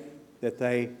way that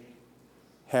they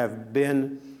have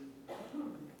been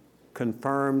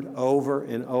confirmed over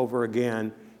and over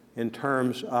again in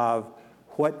terms of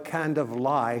what kind of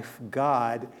life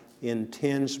God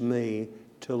intends me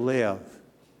to live.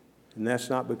 And that's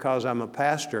not because I'm a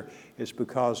pastor, it's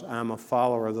because I'm a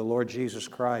follower of the Lord Jesus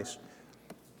Christ.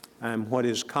 I'm what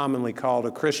is commonly called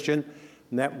a Christian,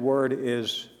 and that word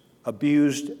is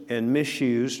abused and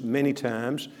misused many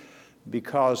times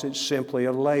because it's simply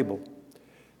a label.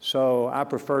 So I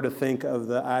prefer to think of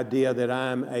the idea that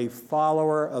I'm a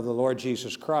follower of the Lord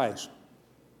Jesus Christ.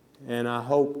 And I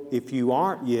hope if you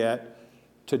aren't yet,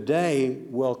 today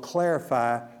will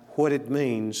clarify what it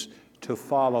means to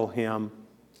follow Him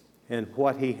and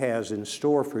what He has in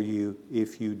store for you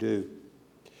if you do.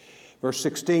 Verse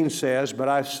 16 says, "But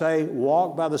I say,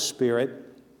 walk by the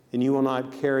Spirit, and you will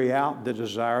not carry out the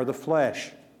desire of the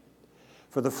flesh.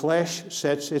 For the flesh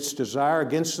sets its desire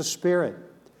against the Spirit,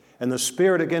 and the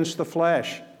Spirit against the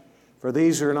flesh. For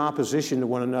these are in opposition to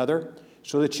one another,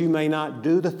 so that you may not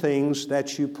do the things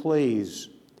that you please.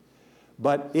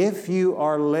 But if you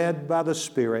are led by the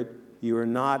Spirit, you are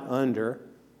not under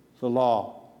the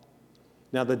law.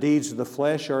 Now the deeds of the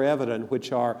flesh are evident,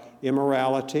 which are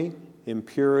immorality,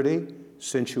 impurity,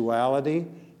 sensuality,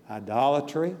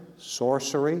 idolatry,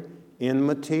 sorcery,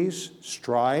 enmities,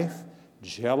 strife,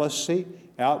 jealousy,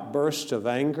 outbursts of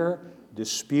anger,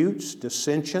 disputes,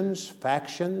 dissensions,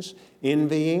 factions,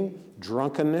 envying,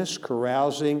 drunkenness,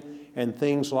 carousing, and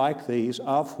things like these,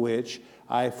 of which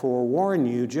I forewarn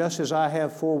you, just as I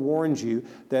have forewarned you,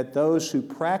 that those who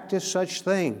practice such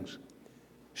things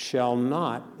shall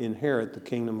not inherit the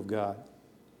kingdom of God.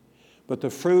 But the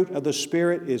fruit of the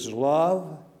Spirit is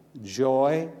love,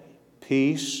 joy,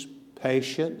 peace,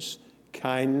 patience,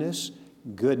 kindness,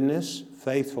 goodness,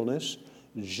 faithfulness,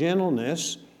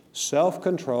 gentleness,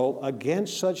 self-control.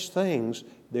 Against such things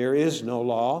there is no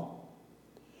law.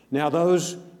 Now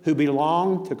those who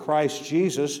belong to Christ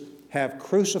Jesus have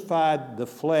crucified the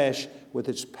flesh with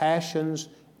its passions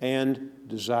and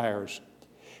desires.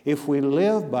 If we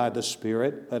live by the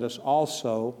Spirit, let us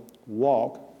also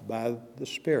walk by the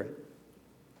Spirit."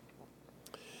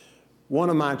 One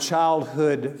of my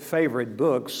childhood favorite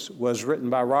books was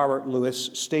written by Robert Louis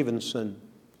Stevenson,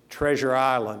 Treasure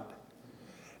Island.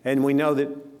 And we know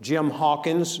that Jim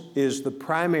Hawkins is the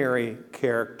primary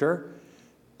character.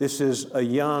 This is a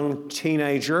young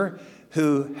teenager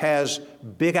who has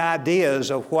big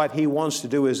ideas of what he wants to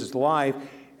do with his life,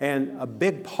 and a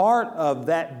big part of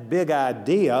that big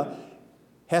idea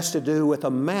has to do with a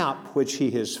map which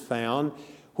he has found,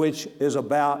 which is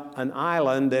about an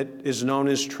island that is known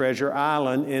as Treasure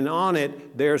Island, and on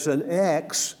it there's an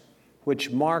X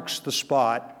which marks the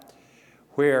spot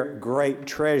where great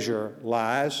treasure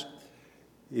lies.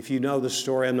 If you know the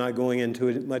story, I'm not going into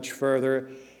it much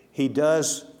further. He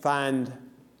does find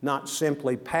not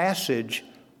simply passage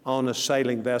on a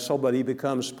sailing vessel, but he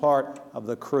becomes part of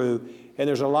the crew. And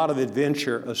there's a lot of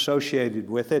adventure associated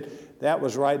with it. That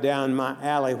was right down my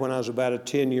alley when I was about a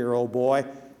 10-year-old boy,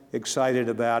 excited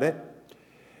about it.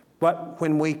 But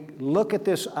when we look at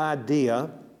this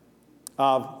idea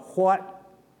of what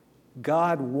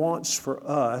God wants for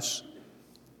us,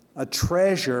 a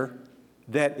treasure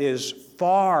that is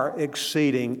far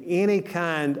exceeding any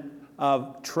kind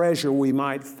of treasure we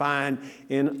might find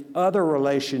in other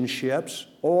relationships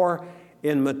or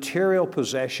in material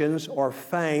possessions or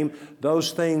fame,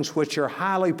 those things which are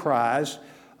highly prized,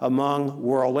 among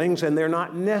worldlings, and they're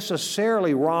not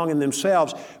necessarily wrong in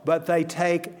themselves, but they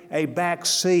take a back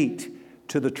seat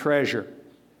to the treasure.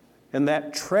 And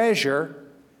that treasure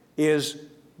is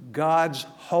God's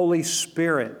Holy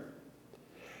Spirit,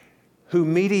 who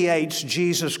mediates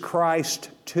Jesus Christ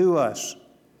to us.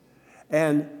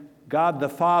 And God the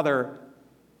Father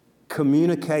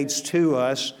communicates to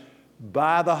us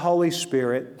by the Holy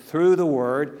Spirit through the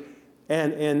Word.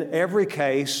 And in every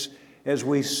case, as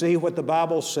we see what the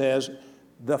Bible says,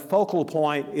 the focal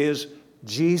point is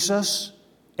Jesus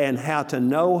and how to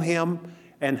know Him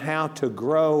and how to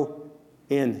grow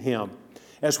in Him.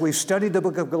 As we've studied the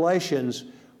book of Galatians,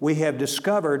 we have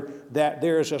discovered that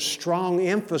there's a strong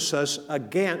emphasis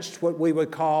against what we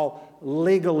would call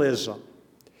legalism.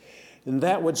 And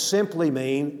that would simply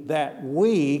mean that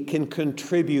we can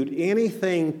contribute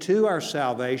anything to our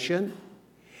salvation,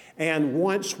 and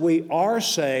once we are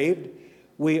saved,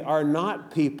 we are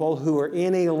not people who are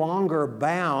any longer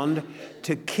bound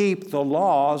to keep the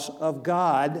laws of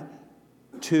God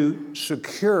to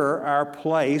secure our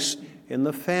place in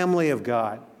the family of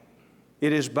God.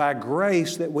 It is by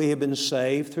grace that we have been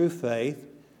saved through faith,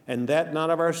 and that not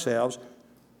of ourselves,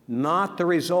 not the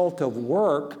result of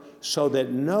work, so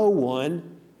that no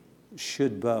one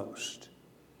should boast.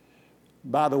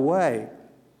 By the way,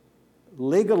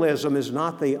 legalism is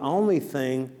not the only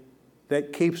thing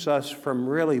that keeps us from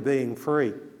really being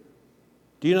free.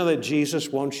 Do you know that Jesus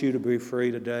wants you to be free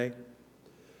today?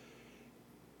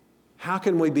 How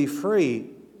can we be free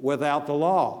without the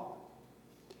law?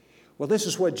 Well, this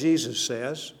is what Jesus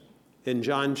says in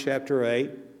John chapter 8.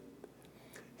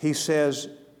 He says,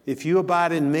 "If you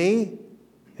abide in me,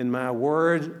 and my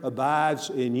word abides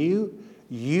in you,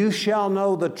 you shall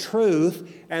know the truth,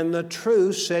 and the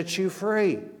truth sets you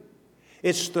free."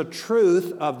 It's the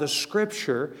truth of the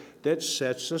Scripture that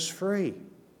sets us free.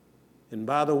 And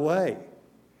by the way,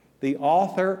 the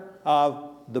author of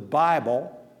the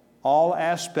Bible, all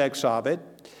aspects of it,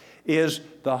 is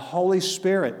the Holy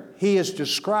Spirit. He is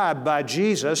described by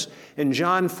Jesus in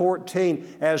John 14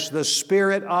 as the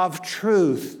Spirit of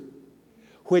truth,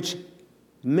 which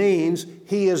means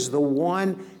He is the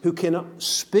one who can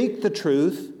speak the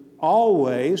truth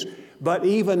always. But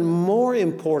even more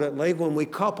importantly, when we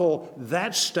couple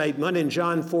that statement in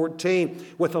John 14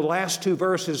 with the last two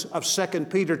verses of 2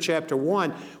 Peter chapter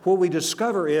 1, what we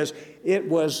discover is it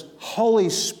was Holy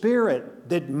Spirit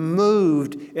that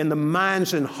moved in the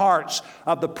minds and hearts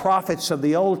of the prophets of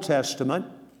the Old Testament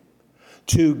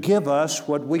to give us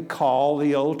what we call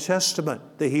the Old Testament,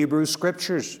 the Hebrew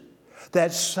Scriptures.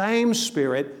 That same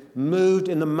Spirit moved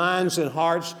in the minds and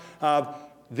hearts of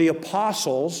the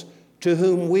apostles, to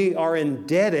whom we are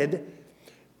indebted,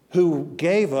 who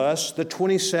gave us the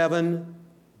 27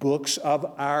 books of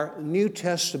our New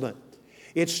Testament.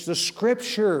 It's the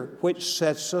Scripture which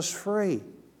sets us free.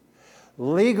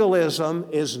 Legalism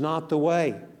is not the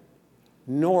way,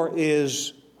 nor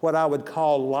is what I would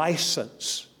call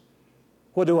license.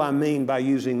 What do I mean by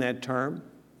using that term?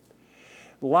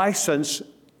 License,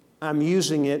 I'm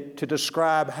using it to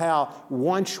describe how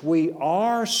once we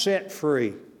are set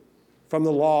free from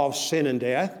the law of sin and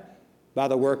death by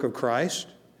the work of Christ,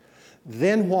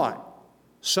 then what?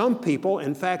 Some people,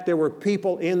 in fact, there were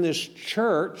people in this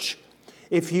church,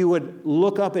 if you would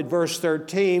look up at verse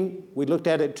 13, we looked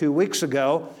at it 2 weeks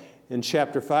ago in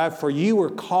chapter 5, "For you were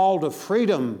called to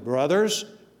freedom, brothers."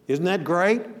 Isn't that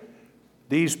great?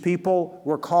 These people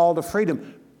were called to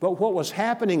freedom. But what was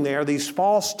happening there, these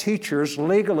false teachers,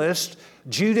 legalists,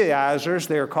 Judaizers,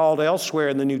 they are called elsewhere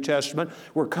in the New Testament,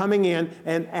 were coming in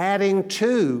and adding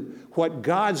to what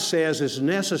God says is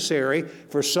necessary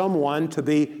for someone to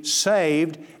be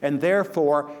saved and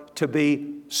therefore to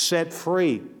be set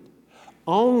free.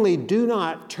 Only do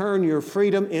not turn your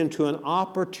freedom into an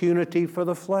opportunity for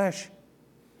the flesh.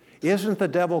 Isn't the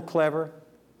devil clever?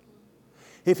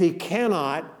 If he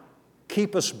cannot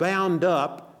keep us bound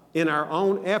up in our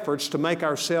own efforts to make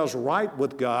ourselves right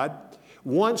with God,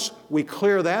 once we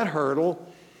clear that hurdle,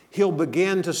 he'll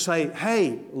begin to say,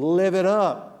 "Hey, live it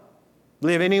up.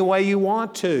 Live any way you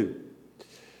want to,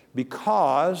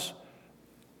 because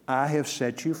I have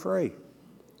set you free."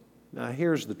 Now,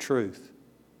 here's the truth.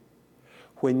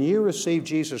 When you receive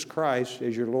Jesus Christ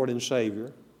as your Lord and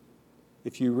Savior,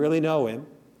 if you really know Him,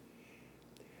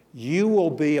 you will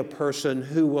be a person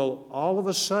who will all of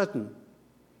a sudden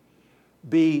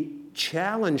be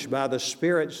challenged by the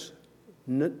Spirit's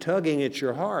tugging at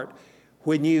your heart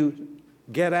when you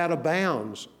get out of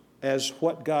bounds as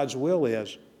what God's will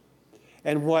is.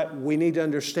 And what we need to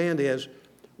understand is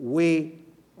we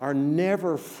are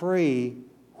never free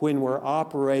when we're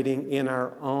operating in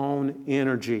our own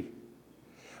energy.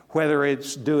 whether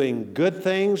it's doing good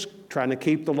things, trying to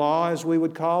keep the law as we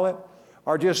would call it,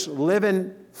 or just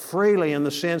living freely in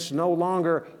the sense no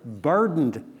longer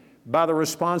burdened by the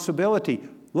responsibility.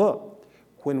 Look,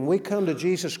 when we come to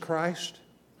Jesus Christ,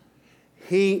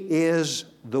 He is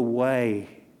the way.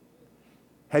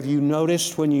 Have you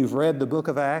noticed when you've read the book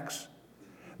of Acts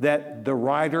that the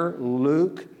writer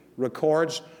Luke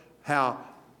records how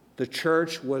the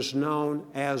church was known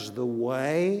as the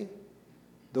way?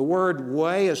 The word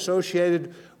way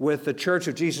associated with the Church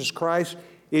of Jesus Christ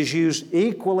is used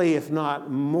equally, if not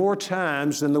more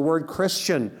times, than the word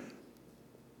Christian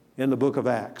in the book of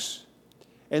Acts.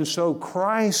 And so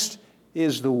Christ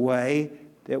is the way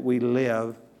that we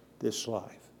live this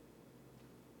life.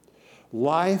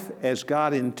 Life as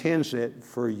God intends it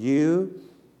for you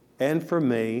and for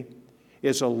me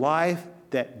is a life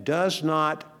that does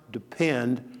not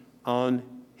depend on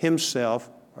himself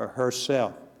or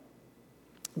herself.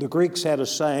 The Greeks had a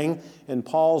saying in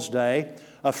Paul's day,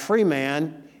 a free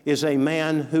man is a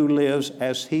man who lives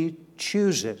as he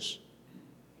chooses.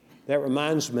 That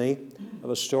reminds me of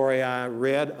a story I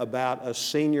read about a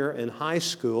senior in high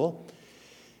school.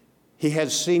 He had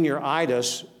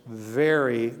senioritis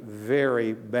very,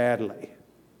 very badly.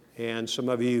 And some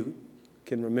of you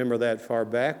can remember that far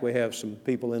back. We have some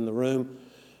people in the room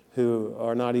who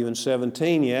are not even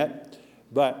 17 yet.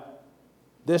 But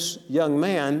this young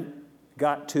man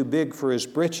got too big for his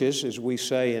britches, as we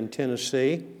say in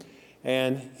Tennessee,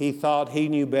 and he thought he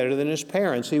knew better than his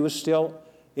parents. He was still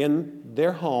in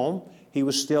their home. He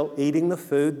was still eating the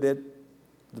food that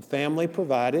the family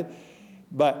provided,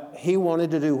 but he wanted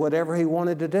to do whatever he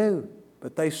wanted to do.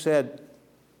 But they said,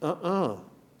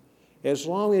 as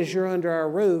long as you're under our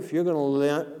roof, you're going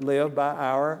to live by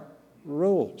our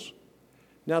rules.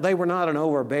 Now, they were not an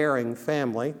overbearing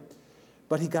family,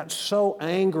 but he got so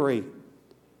angry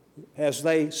as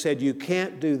they said, you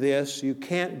can't do this, you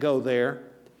can't go there,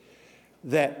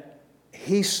 that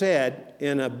he said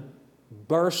in a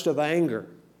burst of anger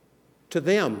to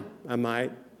them, I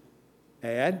might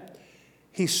add,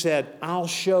 he said, I'll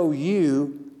show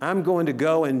you, I'm going to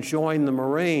go and join the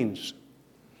Marines.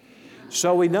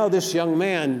 So we know this young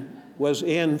man was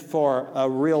in for a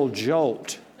real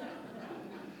jolt.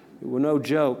 It was no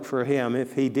joke for him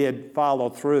if he did follow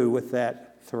through with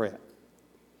that threat.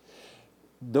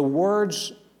 The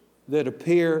words that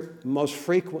appear most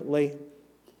frequently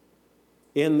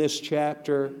in this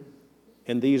chapter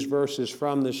and these verses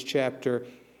from this chapter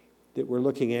that we're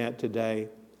looking at today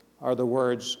are the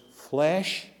words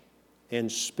flesh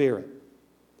and spirit.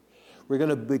 We're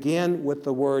going to begin with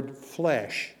the word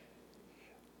flesh.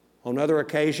 On other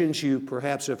occasions, you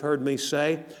perhaps have heard me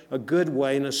say a good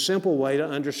way and a simple way to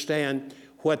understand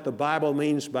what the Bible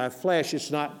means by flesh. It's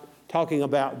not talking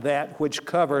about that which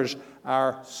covers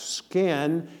our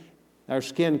skin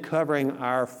covering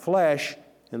our flesh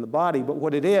in the body, but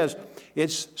what it is,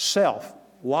 it's self.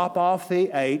 Lop off the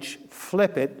H,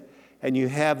 flip it, and you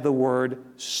have the word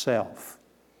self.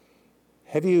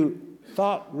 Have you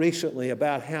thought recently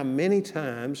about how many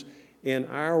times in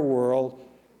our world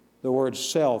the word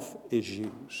self is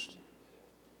used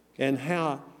and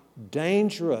how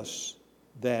dangerous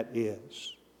that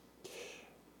is?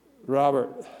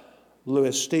 Robert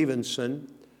Louis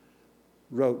Stevenson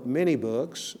wrote many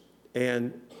books,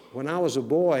 and when I was a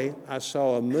boy, I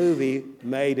saw a movie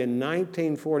made in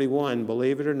 1941,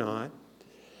 believe it or not,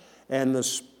 and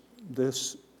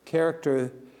this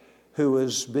character who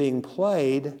was being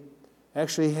played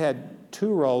actually had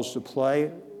two roles to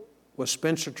play, was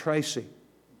Spencer Tracy.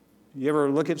 You ever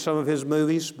look at some of his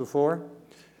movies before?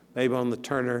 Maybe on the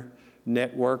Turner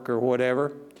Network or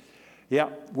whatever. Yeah,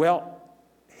 well,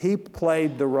 he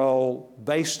played the role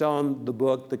based on the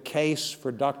book, The Case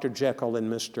for Dr. Jekyll and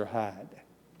Mr. Hyde.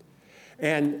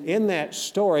 And in that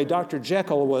story, Dr.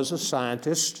 Jekyll was a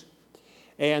scientist,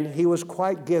 and he was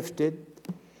quite gifted.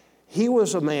 He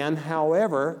was a man,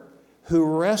 however, who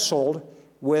wrestled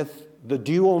with the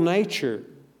dual nature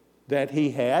that he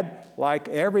had, like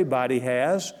everybody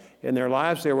has in their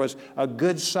lives. There was a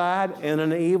good side and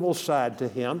an evil side to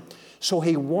him. So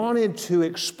he wanted to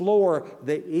explore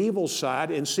the evil side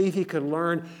and see if he could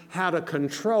learn how to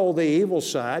control the evil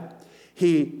side.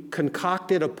 He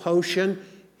concocted a potion,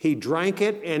 he drank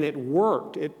it, and it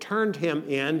worked. It turned him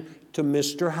into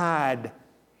Mr. Hyde.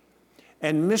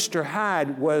 And Mr.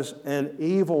 Hyde was an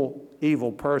evil,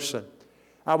 evil person.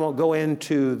 I won't go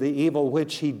into the evil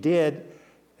which he did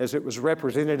as it was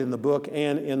represented in the book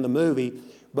and in the movie,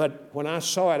 but when I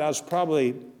saw it, I was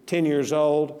probably 10 years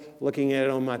old, looking at it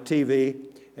on my TV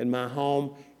in my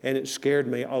home, and it scared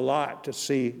me a lot to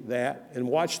see that and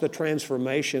watch the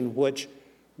transformation which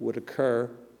would occur.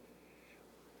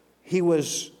 He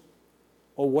was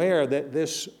aware that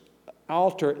this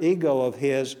alter ego of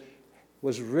his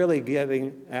was really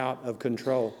getting out of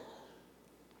control.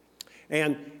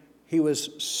 And he was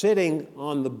sitting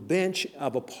on the bench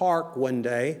of a park one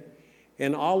day,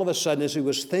 and all of a sudden, as he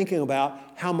was thinking about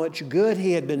how much good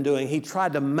he had been doing, he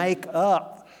tried to make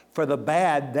up for the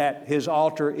bad that his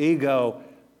alter ego,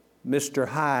 Mr.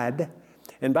 Hyde.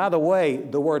 And by the way,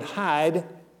 the word Hyde,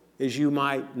 as you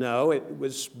might know, it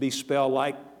would be spelled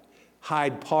like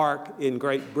Hyde Park in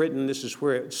Great Britain. This is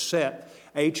where it's set,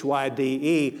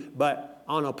 Hyde, but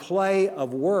on a play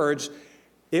of words,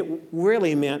 it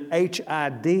really meant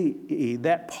Hide,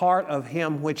 that part of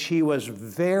him which he was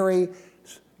very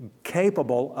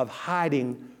capable of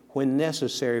hiding when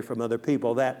necessary from other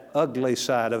people, that ugly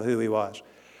side of who he was.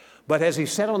 But as he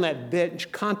sat on that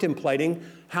bench contemplating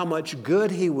how much good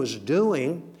he was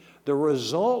doing, the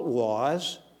result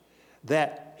was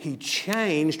that he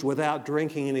changed without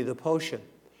drinking any of the potion.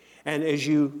 And as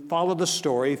you follow the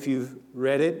story, if you've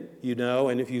read it, you know,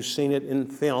 and if you've seen it in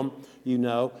film, you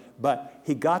know, but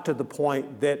he got to the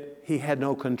point that he had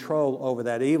no control over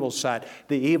that evil side.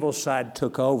 The evil side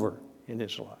took over in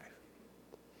his life.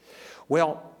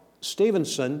 Well,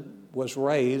 Stevenson was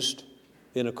raised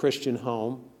in a Christian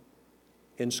home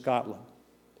in Scotland.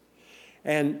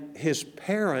 And his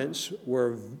parents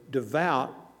were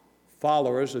devout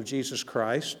followers of Jesus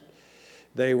Christ.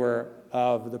 They were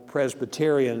of the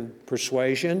Presbyterian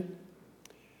persuasion,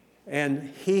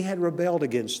 and he had rebelled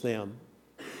against them.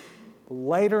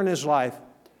 Later in his life,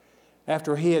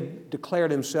 after he had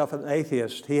declared himself an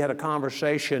atheist, he had a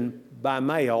conversation by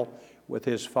mail with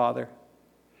his father,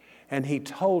 and he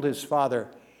told his father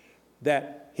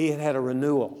that he had had a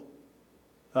renewal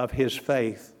of his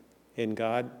faith in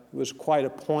God. It was quite a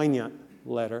poignant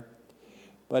letter.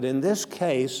 But in this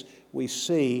case, we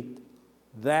see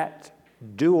that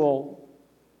dual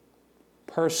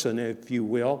person, if you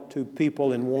will, two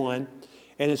people in one.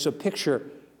 And it's a picture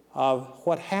of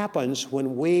what happens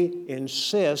when we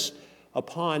insist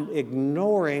upon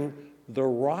ignoring the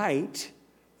right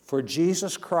for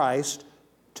Jesus Christ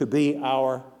to be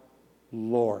our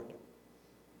Lord.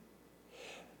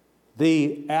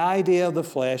 The idea of the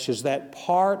flesh is that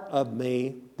part of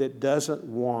me that doesn't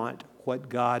want what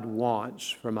God wants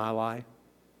for my life.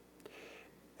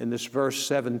 In this verse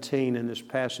 17 in this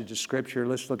passage of Scripture,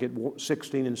 let's look at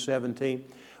 16 and 17.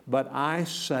 But I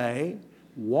say,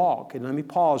 walk. And let me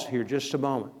pause here just a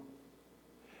moment.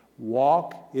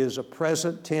 Walk is a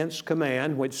present tense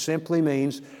command, which simply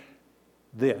means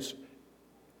this.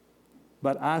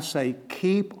 But I say,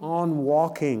 keep on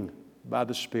walking by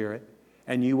the Spirit,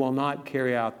 and you will not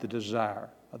carry out the desire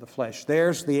of the flesh.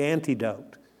 There's the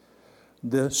antidote,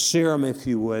 the serum, if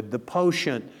you would, the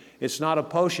potion. It's not a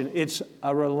potion, it's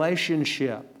a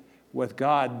relationship with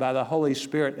God by the Holy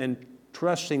Spirit and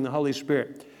trusting the Holy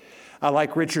Spirit. I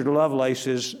like Richard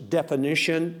Lovelace's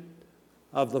definition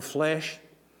of the flesh.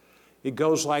 It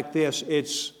goes like this: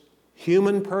 it's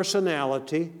human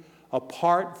personality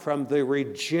apart from the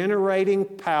regenerating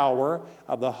power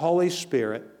of the Holy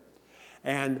Spirit,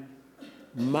 and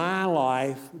my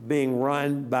life being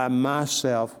run by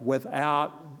myself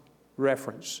without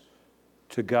reference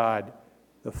to God,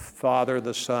 the Father,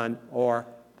 the Son, or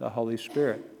the Holy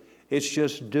Spirit. It's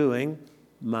just doing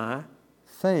my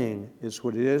thing, is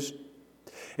what it is.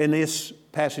 In this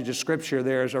passage of Scripture,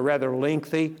 there's a rather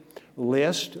lengthy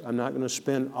list. I'm not going to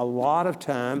spend a lot of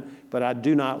time, but I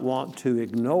do not want to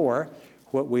ignore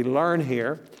what we learn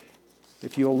here.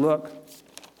 If you'll look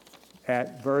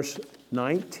at verse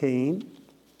 19,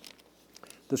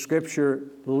 the Scripture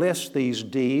lists these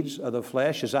deeds of the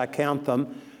flesh. As I count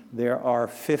them, there are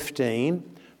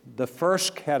 15. The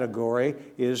first category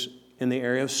is in the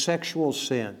area of sexual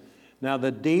sin. Now,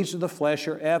 the deeds of the flesh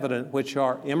are evident, which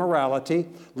are immorality.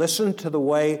 Listen to the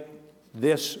way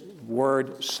this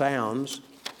word sounds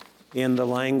in the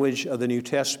language of the New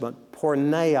Testament.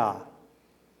 Porneia.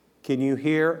 Can you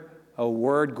hear a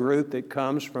word group that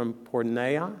comes from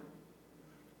porneia?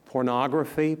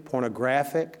 Pornography,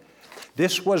 pornographic.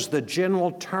 This was the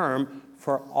general term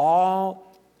for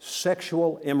all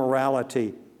sexual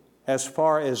immorality as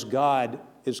far as God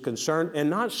is concerned, and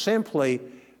not simply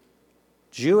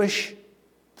Jewish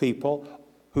people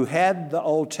who had the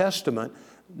Old Testament,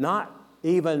 not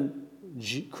even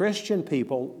Christian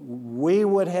people. We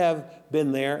would have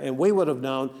been there and we would have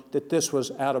known that this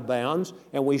was out of bounds,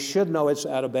 and we should know it's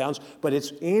out of bounds, but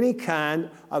it's any kind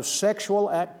of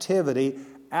sexual activity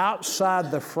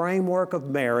outside the framework of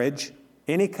marriage,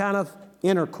 any kind of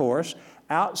intercourse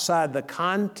outside the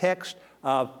context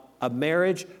of a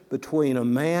marriage between a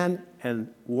man and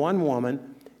one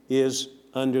woman is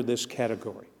under this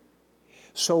category.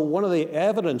 So one of the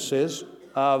evidences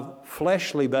of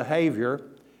fleshly behavior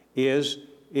is,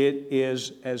 it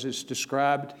is, as it's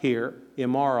described here,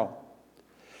 immoral.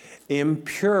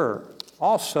 Impure,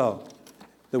 also,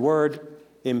 the word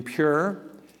impure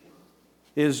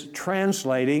is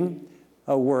translating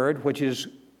a word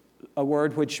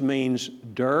which means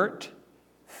dirt,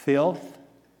 filth,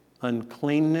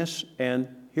 uncleanness, and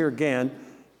here again,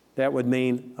 that would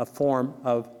mean a form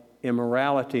of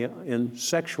immorality in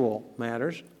sexual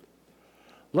matters.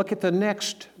 Look at the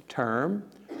next term,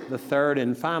 the third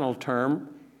and final term,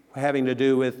 having to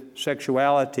do with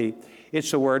sexuality.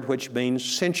 It's a word which means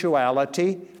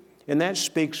sensuality, and that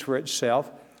speaks for itself.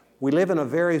 We live in a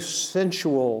very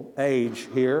sensual age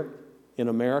here in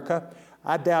America.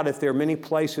 I doubt if there are many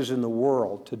places in the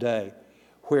world today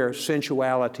where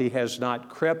sensuality has not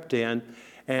crept in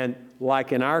and,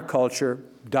 like in our culture,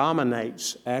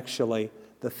 dominates actually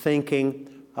the thinking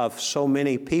of so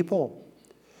many people.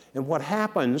 And what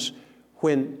happens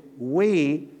when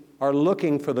we are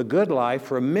looking for the good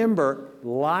life, remember,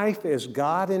 life as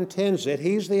God intends it,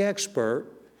 He's the expert,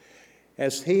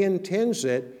 as He intends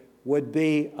it, would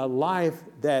be a life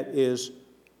that is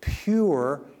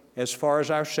pure as far as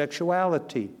our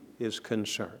sexuality is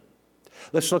concerned.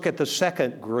 Let's look at the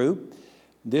second group.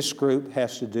 This group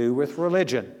has to do with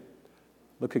religion.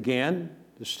 Look again,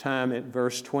 this time at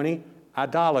verse 20,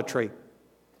 idolatry.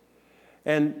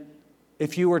 And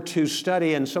if you were to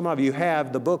study, and some of you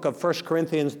have, the book of 1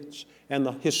 Corinthians and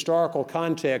the historical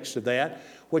context of that,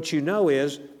 what you know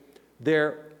is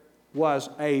there was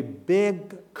a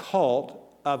big cult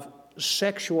of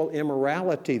sexual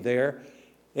immorality there,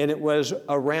 and it was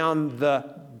around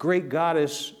the Greek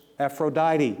goddess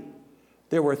Aphrodite.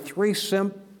 There were three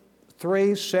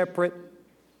separate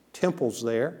temples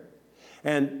there,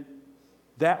 and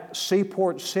that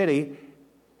seaport city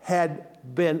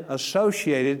had been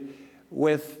associated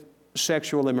with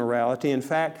sexual immorality. In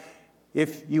fact,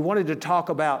 if you wanted to talk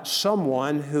about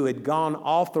someone who had gone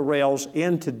off the rails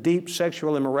into deep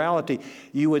sexual immorality,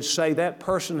 you would say that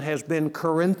person has been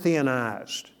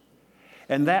Corinthianized.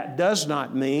 And that does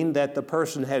not mean that the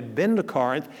person had been to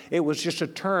Corinth. It was just a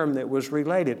term that was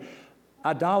related.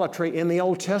 Idolatry in the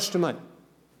Old Testament.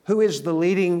 Who is the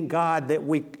leading god that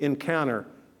we encounter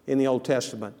in the Old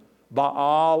Testament?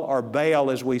 Baal, or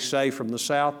Baal as we say from the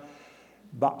south.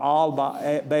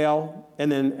 Baal,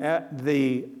 and then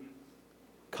the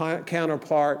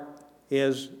counterpart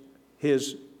is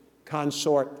his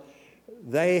consort.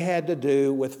 They had to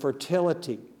do with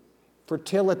fertility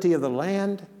of the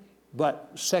land,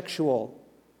 but sexual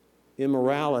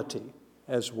immorality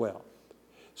as well.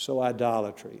 So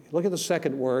idolatry. Look at the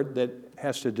second word that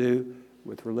has to do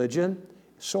with religion,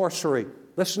 sorcery.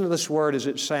 Listen to this word as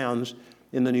it sounds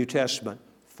in the New Testament,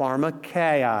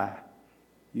 pharmakeia.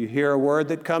 You hear a word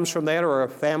that comes from that, or a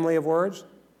family of words?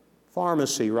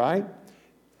 Pharmacy, right?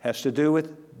 Has to do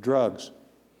with drugs.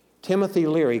 Timothy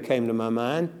Leary came to my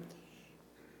mind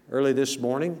early this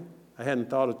morning. I hadn't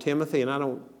thought of Timothy, and I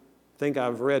don't think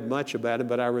I've read much about him,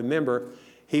 but I remember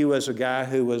he was a guy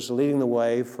who was leading the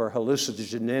way for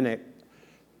hallucinogenic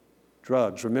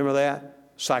drugs. Remember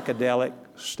that? Psychedelic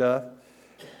stuff.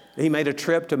 He made a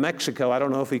trip to Mexico. I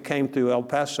don't know if he came through El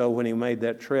Paso when he made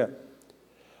that trip.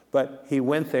 But he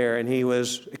went there and he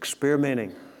was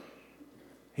experimenting.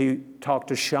 He talked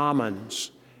to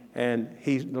shamans, and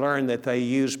he learned that they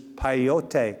use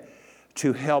peyote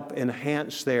to help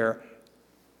enhance their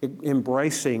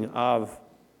embracing of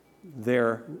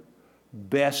their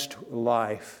best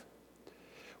life.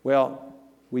 Well,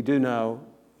 we do know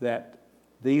that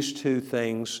these two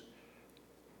things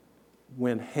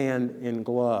went hand in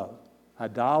glove,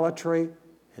 idolatry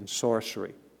and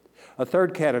sorcery. A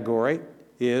third category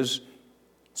is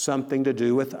something to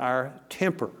do with our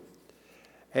temper.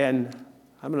 And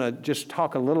I'm going to just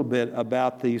talk a little bit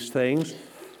about these things.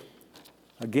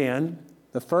 Again,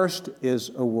 the first is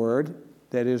a word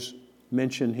that is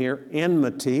mentioned here,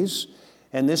 enmities,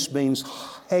 and this means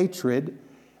hatred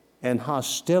and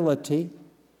hostility.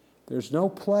 There's no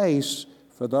place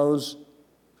for those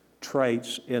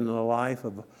traits in the life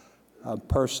of a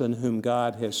person whom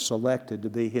God has selected to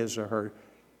be his or her,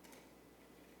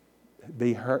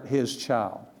 his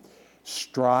child.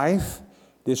 Strife,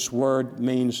 this word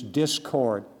means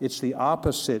discord. It's the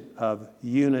opposite of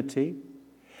unity.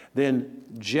 Then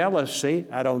jealousy,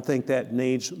 I don't think that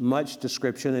needs much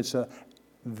description. It's a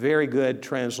very good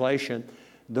translation.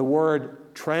 The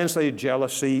word translated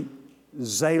jealousy,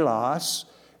 zelos,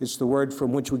 it's the word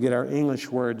from which we get our English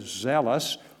word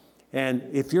zealous. And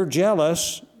if you're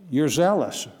jealous, you're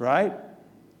zealous, right?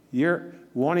 You're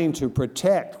wanting to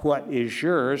protect what is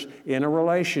yours in a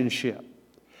relationship.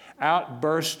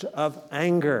 Outburst of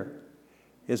anger.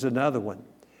 is another one.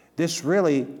 This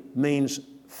really means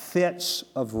fits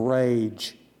of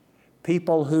rage.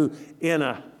 People who, in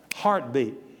a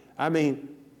heartbeat, I mean,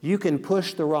 you can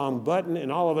push the wrong button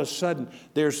and all of a sudden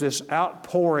there's this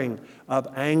outpouring of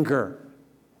anger.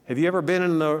 Have you ever been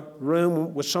in the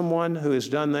room with someone who has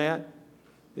done that?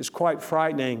 It's quite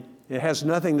frightening. It has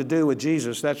nothing to do with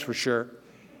Jesus, that's for sure.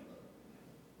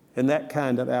 And that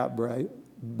kind of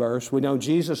outburst. We know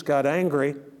Jesus got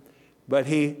angry, but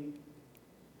he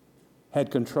had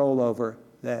control over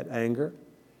that anger.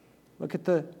 Look at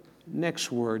the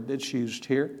next word that's used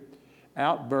here.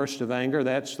 Outburst of anger,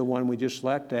 that's the one we just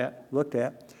looked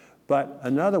at. But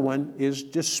another one is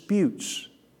disputes.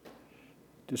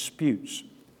 Disputes.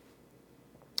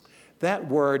 That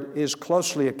word is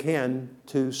closely akin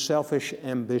to selfish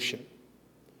ambition.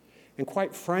 And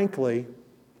quite frankly,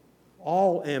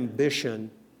 all ambition,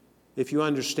 if you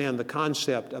understand the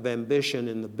concept of ambition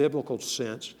in the biblical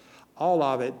sense, all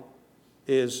of it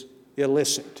is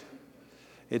illicit.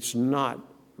 It's not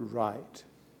right.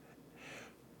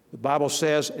 The Bible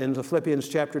says in Philippians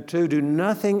chapter 2, do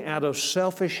nothing out of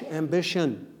selfish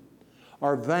ambition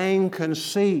or vain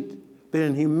conceit, but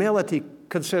in humility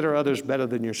consider others better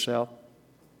than yourself.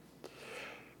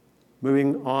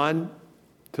 Moving on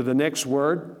to the next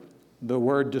word, the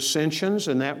word dissensions,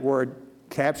 and that word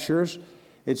captures,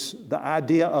 it's the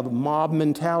idea of mob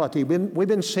mentality. We've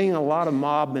been seeing a lot of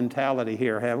mob mentality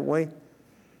here, haven't we?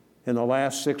 In the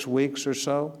last 6 weeks or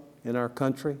so in our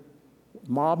country.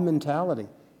 Mob mentality.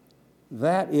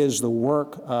 That is the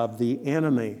work of the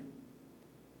enemy.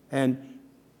 And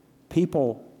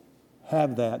people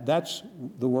have that. That's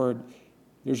the word.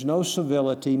 There's no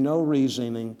civility, no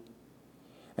reasoning.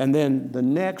 And then the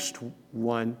next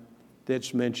one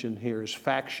that's mentioned here is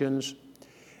factions.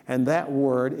 And that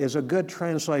word is a good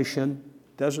translation,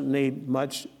 doesn't need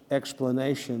much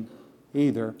explanation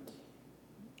either.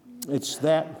 It's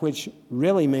that which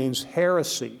really means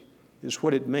heresy, is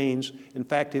what it means. In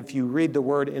fact, if you read the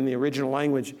word in the original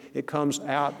language, it comes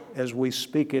out as we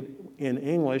speak it in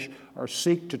English or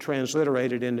seek to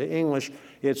transliterate it into English.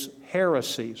 It's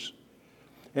heresies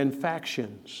and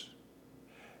factions.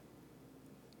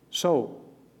 So,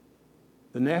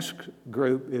 the next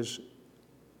group is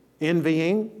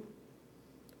envying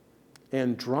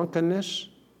and drunkenness,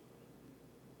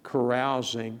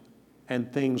 carousing,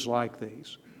 and things like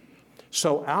these.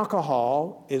 So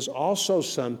alcohol is also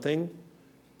something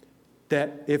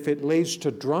that, if it leads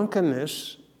to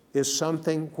drunkenness, is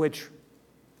something which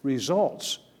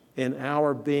results in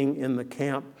our being in the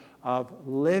camp of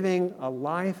living a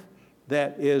life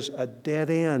that is a dead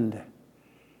end.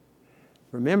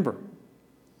 Remember,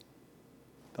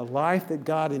 the life that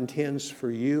God intends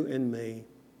for you and me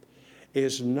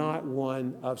is not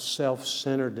one of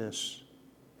self-centeredness.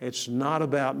 It's not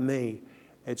about me.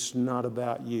 It's not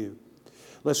about you.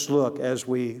 Let's look, as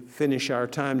we finish our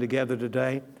time together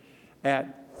today,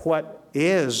 at what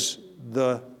is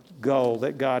the goal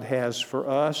that God has for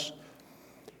us.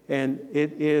 And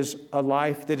it is a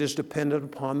life that is dependent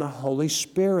upon the Holy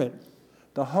Spirit.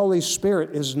 The Holy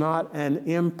Spirit is not an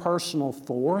impersonal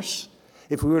force.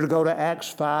 If we were to go to Acts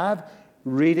 5,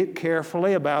 read it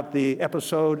carefully about the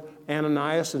episode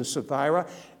Ananias and Sapphira,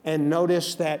 and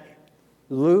notice that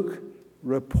Luke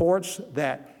reports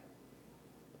that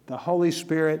the Holy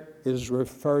Spirit is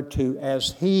referred to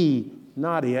as He,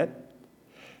 not it.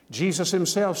 Jesus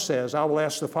Himself says, I will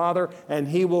ask the Father, and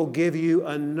He will give you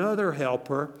another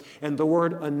helper. And the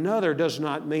word another does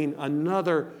not mean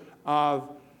another of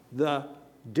the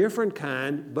different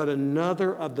kind, but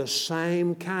another of the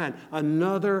same kind.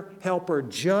 Another helper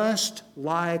just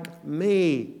like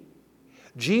me.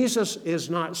 Jesus is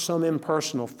not some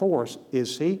impersonal force,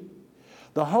 is He?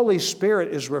 The Holy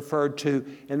Spirit is referred to,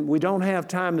 and we don't have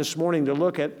time this morning to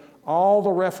look at all the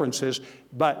references,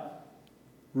 but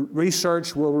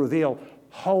research will reveal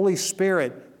Holy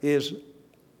Spirit is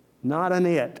not an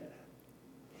it.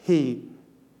 He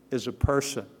is a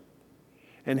person.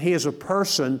 And He is a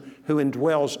person who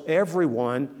indwells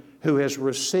everyone who has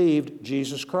received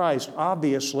Jesus Christ.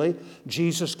 Obviously,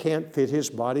 Jesus can't fit His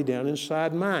body down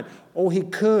inside mine. Oh, He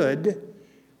could,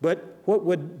 but what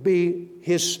would be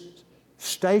His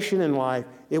station in life?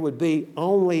 It would be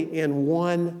only in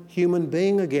one human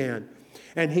being again.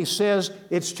 And He says,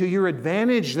 it's to your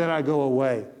advantage that I go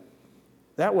away.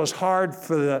 That was hard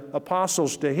for the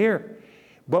apostles to hear.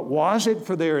 But was it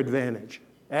for their advantage?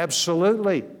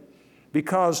 Absolutely.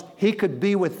 Because He could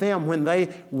be with them when they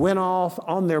went off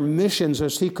on their missions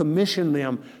as He commissioned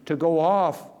them to go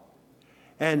off.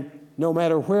 And no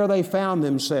matter where they found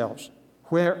themselves,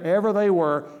 wherever they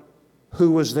were,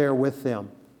 who was there with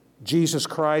them? Jesus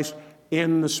Christ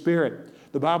in the Spirit.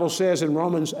 The Bible says in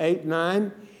Romans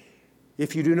 8:9,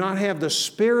 if you do not have the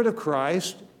Spirit of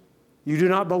Christ, you do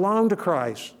not belong to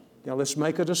Christ. Now let's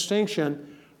make a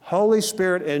distinction. Holy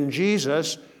Spirit and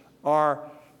Jesus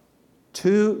are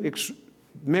two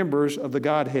members of the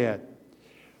Godhead,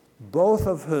 both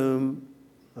of whom,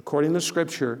 according to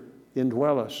Scripture,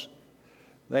 indwell us.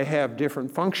 They have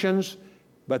different functions,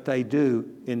 but they do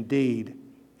indeed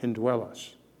indwell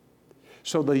us.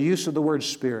 So the use of the word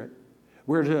Spirit,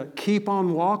 we're to keep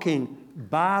on walking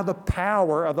by the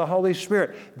power of the Holy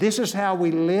Spirit. This is how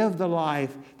we live the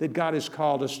life that God has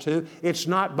called us to. It's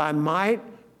not by might,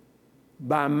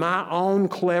 by my own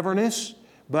cleverness,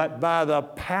 but by the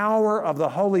power of the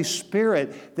Holy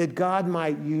Spirit, that God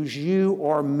might use you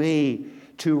or me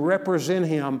to represent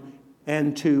Him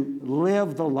and to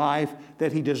live the life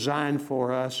that He designed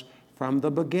for us from the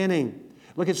beginning.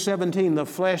 Look at 17. The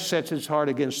flesh sets its heart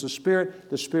against the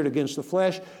Spirit against the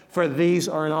flesh. For these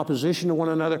are in opposition to one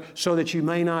another, so that you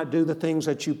may not do the things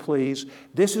that you please.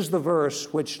 This is the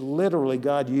verse which literally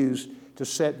God used to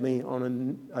set me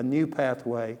on a new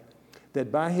pathway,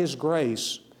 that by His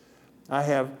grace I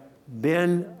have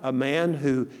been a man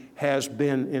who has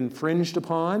been infringed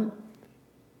upon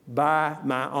by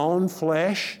my own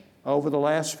flesh over the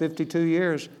last 52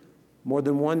 years, more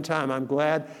than one time. I'm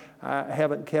glad I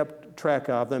haven't kept track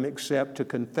of them except to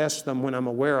confess them when I'm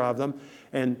aware of them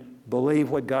and believe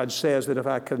what God says, that if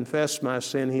I confess my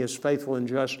sin, He is faithful and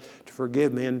just to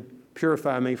forgive me and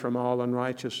purify me from all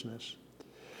unrighteousness.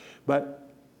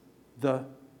 But the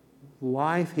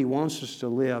life He wants us to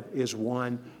live is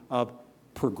one of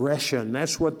progression.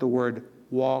 That's what the word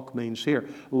walk means here.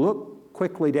 Look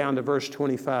quickly down to verse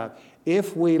 25.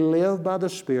 If we live by the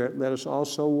Spirit, let us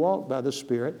also walk by the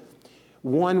Spirit.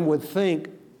 One would think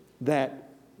that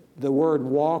the word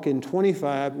walk in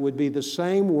 25 would be the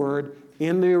same word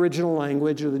in the original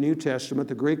language of the New Testament,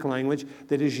 the Greek language,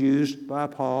 that is used by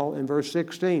Paul in verse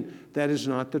 16. That is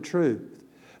not the truth.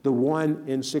 The one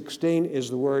in 16 is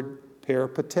the word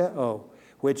peripateo,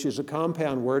 which is a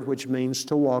compound word which means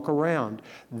to walk around.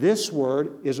 This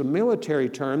word is a military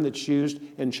term that's used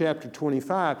in chapter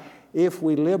 25. If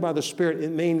we live by the Spirit,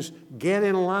 it means get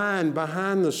in line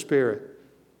behind the Spirit.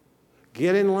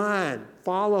 Get in line,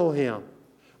 follow Him,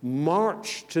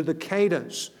 march to the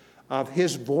cadence of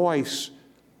His voice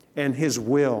and His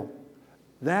will.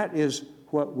 That is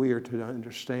what we are to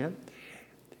understand.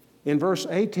 In verse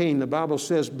 18, the Bible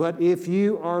says, but if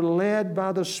you are led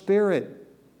by the Spirit,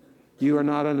 you are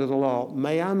not under the law.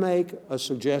 May I make a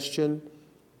suggestion?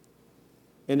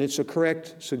 And it's a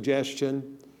correct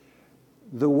suggestion.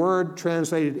 The word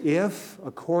translated if,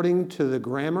 according to the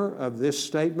grammar of this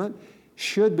statement,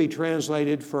 should be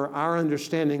translated for our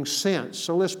understanding since.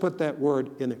 So let's put that word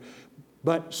in there.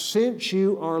 But since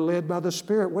you are led by the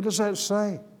Spirit, what does that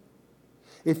say?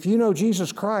 If you know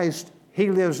Jesus Christ,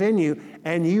 He lives in you,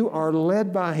 and you are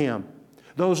led by Him.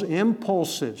 Those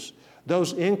impulses,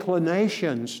 those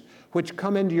inclinations which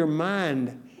come into your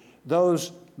mind,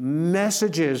 those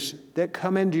messages that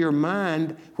come into your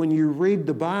mind when you read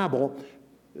the Bible,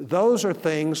 those are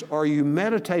things, or you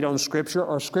meditate on Scripture,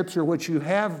 or Scripture which you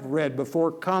have read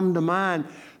before come to mind.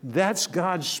 That's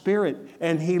God's Spirit,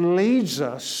 and He leads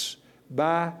us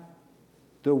by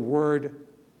the Word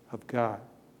of God.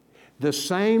 The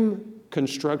same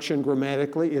construction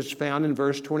grammatically is found in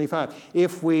verse 25.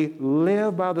 If we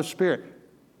live by the Spirit,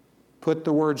 put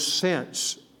the word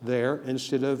since there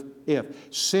instead of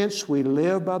if. Since we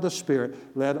live by the Spirit,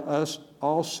 let us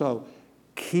also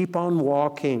keep on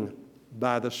walking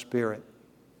by the Spirit.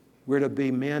 We're to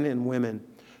be men and women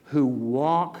who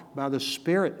walk by the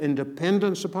Spirit in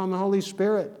dependence upon the Holy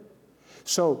Spirit.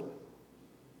 So,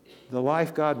 the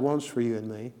life God wants for you and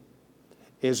me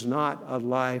is not a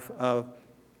life of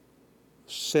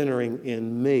centering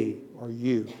in me or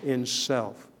you, in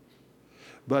self.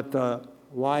 But the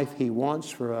life He wants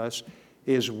for us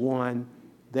is one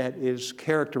that is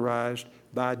characterized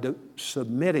by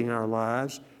submitting our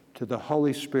lives to the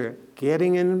Holy Spirit,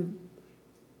 getting in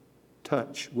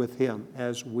touch with Him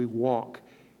as we walk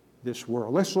this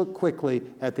world. Let's look quickly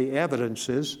at the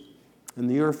evidences,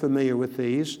 and you're familiar with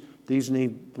these. These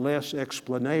need less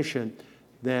explanation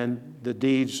than the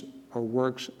deeds or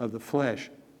works of the flesh.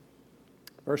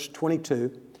 Verse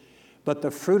 22, but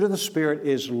the fruit of the Spirit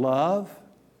is love.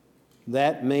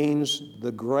 That means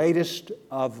the greatest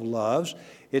of loves.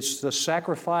 It's the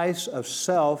sacrifice of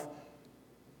self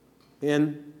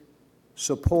in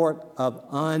support of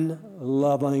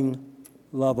unloving,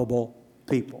 lovable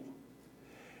people.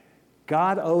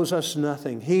 God owes us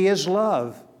nothing. He is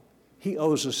love. He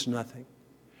owes us nothing.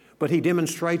 But He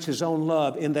demonstrates His own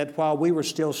love in that while we were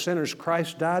still sinners,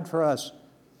 Christ died for us.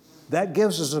 That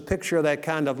gives us a picture of that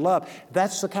kind of love.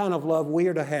 That's the kind of love we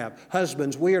are to have.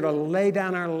 Husbands, we are to lay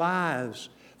down our lives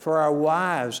for our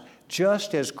wives,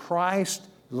 just as Christ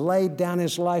laid down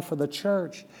His life for the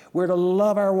church. We're to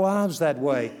love our wives that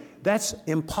way. That's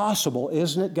impossible,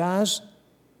 isn't it, guys?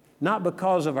 Not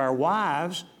because of our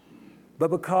wives, but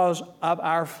because of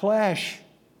our flesh.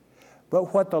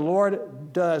 But what the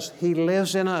Lord does, He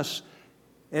lives in us.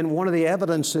 And one of the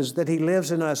evidences that He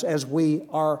lives in us as we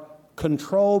are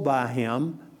controlled by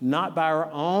Him, not by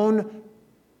our own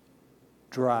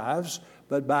drives,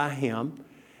 but by Him,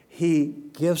 He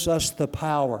gives us the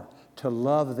power to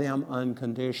love them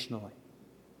unconditionally.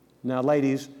 Now,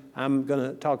 ladies, I'm going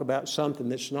to talk about something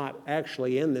that's not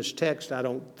actually in this text, I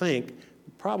don't think.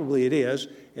 Probably it is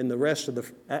in the rest of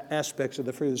the aspects of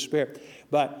the fruit of the Spirit.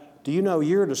 But do you know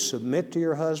you're to submit to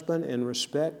your husband and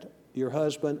respect your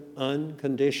husband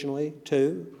unconditionally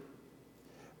too?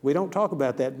 We don't talk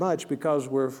about that much because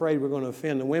we're afraid we're going to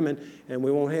offend the women and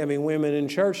we won't have any women in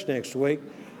church next week.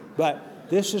 But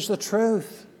this is the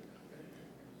truth.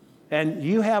 And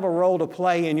you have a role to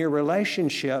play in your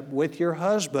relationship with your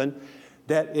husband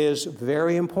that is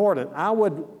very important. I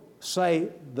would say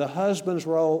the husband's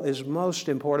role is most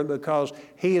important because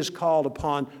he is called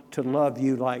upon to love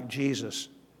you like Jesus.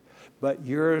 But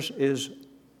yours is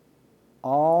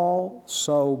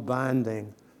also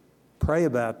binding. Pray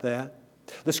about that.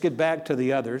 Let's get back to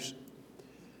the others.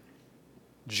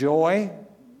 Joy.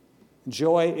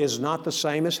 Joy is not the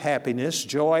same as happiness.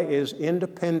 Joy is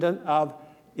independent of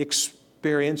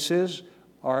experiences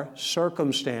or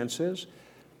circumstances.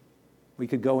 We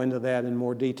could go into that in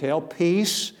more detail.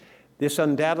 Peace. This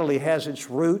undoubtedly has its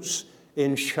roots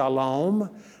in shalom,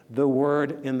 the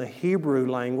word in the Hebrew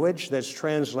language that's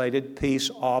translated peace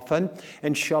often.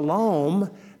 And shalom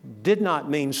did not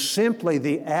mean simply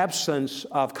the absence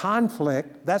of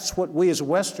conflict. That's what we as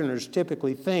Westerners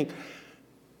typically think.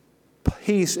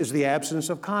 Peace is the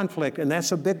absence of conflict, and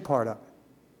that's a big part of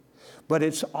it. But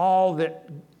it's all that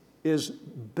is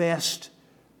best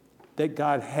that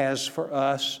God has for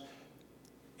us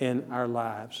in our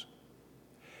lives.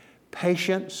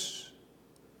 Patience,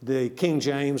 the King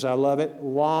James, I love it,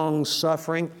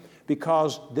 long-suffering,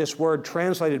 because this word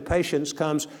translated patience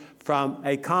comes from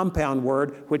a compound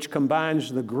word which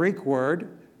combines the Greek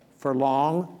word for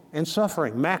long and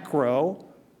suffering, macro,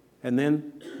 and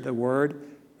then the word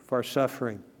for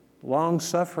suffering.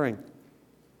 Long-suffering.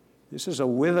 This is a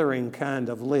withering kind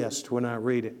of list when I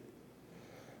read it.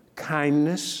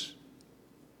 Kindness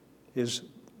is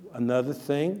another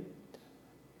thing.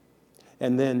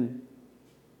 And then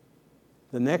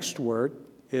the next word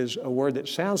is a word that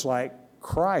sounds like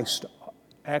Christ,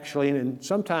 actually, and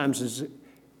sometimes is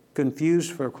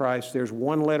confused for Christ. There's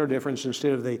one letter difference.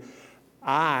 Instead of the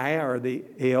I or the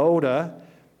iota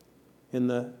in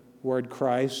the word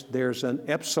Christ, there's an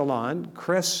epsilon,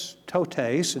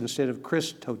 Christotes, instead of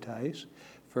Christotes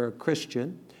for a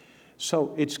Christian.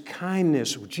 So it's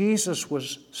kindness. Jesus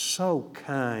was so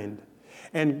kind.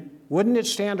 And wouldn't it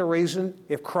stand to reason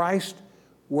if Christ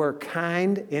were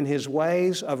kind in His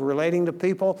ways of relating to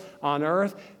people on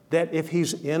earth, that if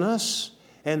He's in us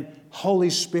and Holy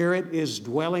Spirit is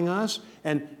dwelling us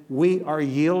and we are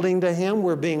yielding to Him,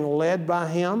 we're being led by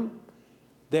Him,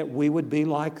 that we would be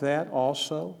like that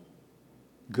also?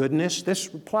 Goodness, this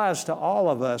applies to all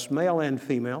of us, male and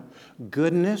female.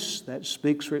 Goodness, that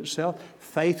speaks for itself.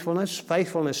 Faithfulness,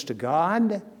 faithfulness to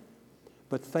God,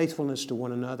 but faithfulness to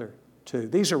one another too.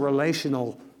 These are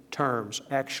relational terms,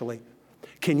 actually.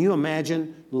 Can you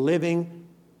imagine living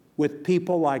with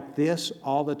people like this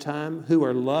all the time, who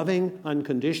are loving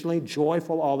unconditionally,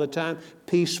 joyful all the time,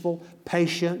 peaceful,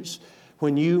 patience?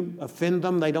 When you offend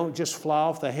them, they don't just fly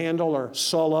off the handle or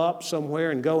sull up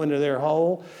somewhere and go into their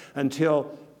hole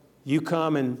until you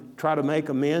come and try to make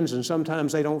amends, and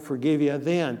sometimes they don't forgive you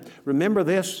then. Remember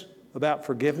this about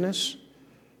forgiveness?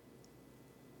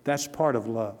 That's part of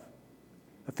love.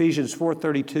 Ephesians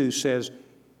 4:32 says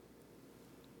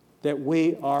that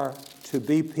we are to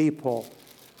be people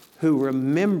who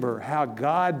remember how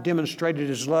God demonstrated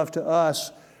His love to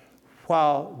us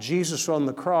while Jesus was on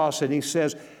the cross, and He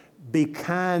says, be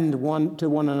kind one to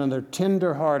one another,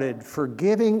 tender-hearted,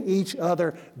 forgiving each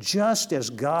other, just as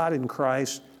God in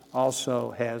Christ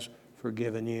also has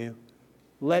forgiven you.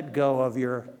 Let go of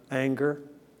your anger.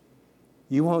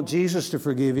 You want Jesus to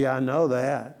forgive you, I know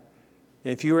that.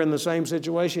 If you were in the same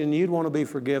situation, you'd want to be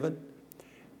forgiven.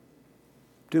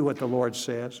 Do what the Lord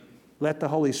says. Let the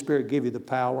Holy Spirit give you the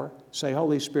power. Say,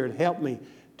 Holy Spirit, help me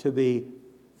to be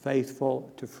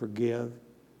faithful, to forgive.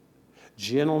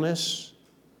 Gentleness,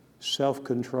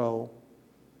 self-control.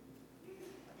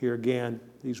 Here again,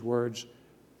 these words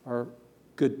are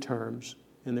good terms.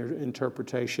 in their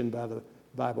interpretation by the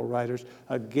Bible writers,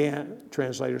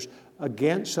 translators.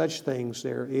 Against such things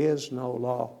there is no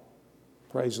law.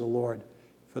 Praise the Lord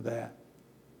for that.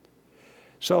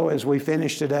 So as we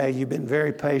finish today, you've been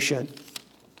very patient.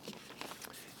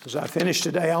 As I finish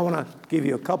today, I want to give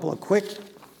you a couple of quick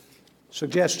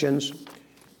suggestions.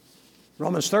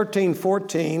 Romans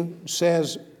 13:14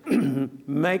 says,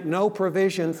 make no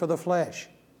provision for the flesh.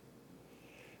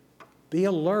 Be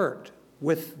alert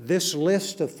with this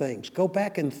list of things. Go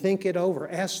back and think it over.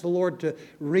 Ask the Lord to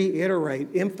reiterate,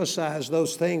 emphasize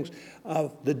those things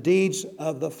of the deeds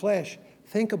of the flesh.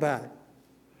 Think about it.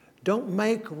 Don't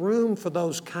make room for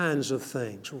those kinds of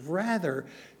things. Rather,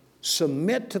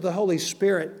 submit to the Holy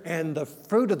Spirit, and the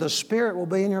fruit of the Spirit will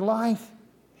be in your life.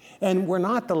 And we're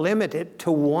not to limit it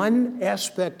to one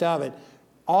aspect of it.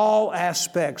 All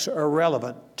aspects are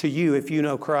relevant to you if you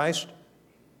know Christ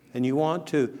and you want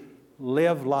to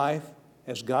live life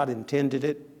as God intended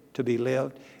it to be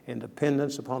lived, in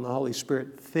dependence upon the Holy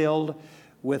Spirit, filled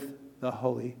with the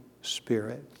Holy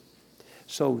Spirit.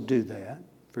 So do that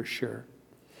for sure.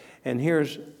 And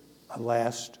here's a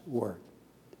last word.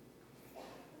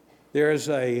 There is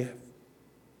a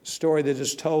story that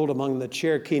is told among the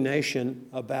Cherokee Nation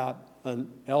about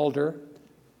an elder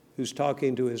who's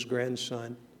talking to his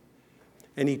grandson.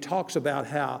 And he talks about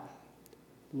how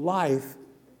life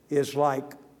is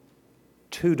like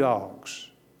two dogs,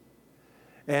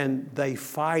 and they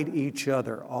fight each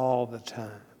other all the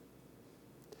time.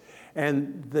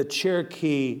 And the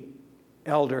Cherokee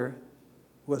elder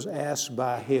was asked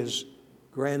by his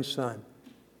grandfather,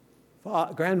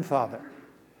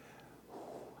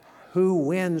 who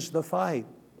wins the fight?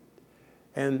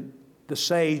 And the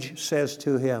sage says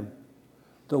to him,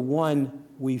 the one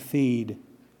we feed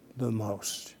the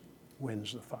most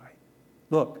wins the fight.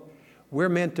 Look, we're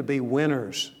meant to be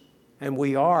winners, and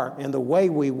we are. And the way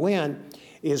we win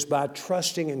is by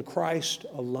trusting in Christ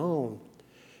alone.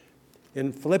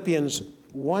 In Philippians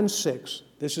 1:6,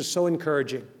 this is so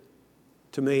encouraging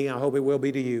to me, I hope it will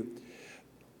be to you.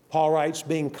 Paul writes,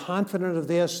 being confident of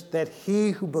this, that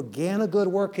he who began a good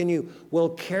work in you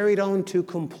will carry it on to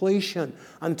completion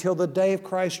until the day of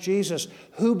Christ Jesus,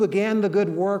 who began the good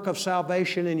work of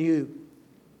salvation in you.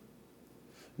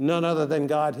 None other than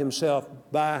God himself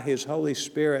by his Holy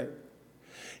Spirit.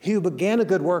 He who began a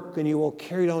good work in you will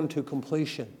carry it on to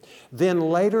completion. Then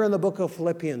later in the book of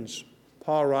Philippians,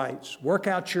 Paul writes, work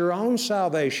out your own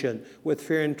salvation with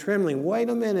fear and trembling. Wait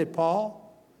a minute, Paul.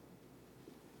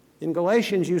 In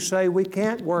Galatians, you say we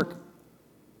can't work.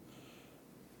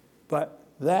 But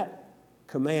that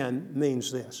command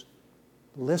means this.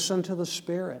 Listen to the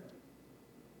Spirit.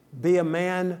 Be a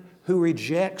man who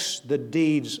rejects the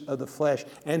deeds of the flesh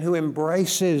and who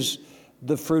embraces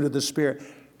the fruit of the Spirit.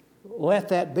 Let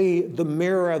that be the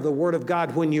mirror of the Word of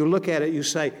God. When you look at it, you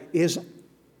say, is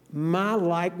my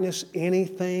likeness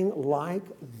anything like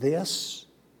this?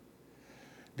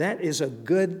 That is a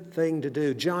good thing to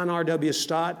do. John R.W.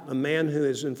 Stott, a man who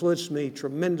has influenced me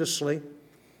tremendously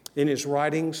in his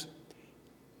writings,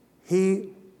 he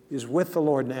is with the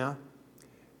Lord now,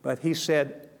 but he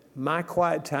said, my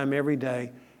quiet time every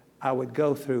day, I would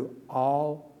go through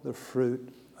all the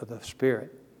fruit of the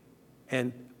Spirit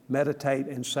and meditate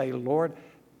and say, Lord,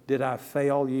 did I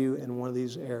fail you in one of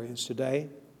these areas today?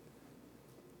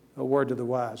 A word to the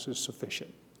wise is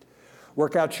sufficient.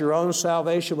 Work out your own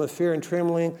salvation with fear and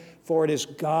trembling, for it is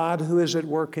God who is at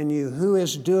work in you. Who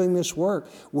is doing this work?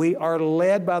 We are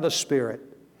led by the Spirit.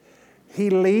 He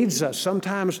leads us.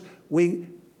 Sometimes we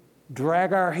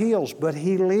drag our heels, but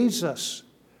He leads us.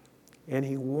 And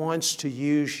He wants to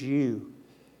use you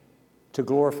to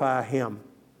glorify Him.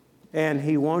 And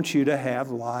He wants you to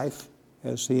have life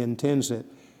as He intends it,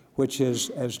 which is,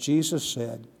 as Jesus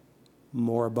said,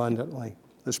 more abundantly.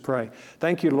 Let's pray.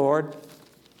 Thank you, Lord,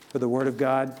 for the Word of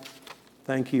God.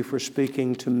 Thank you for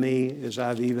speaking to me as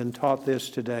I've even taught this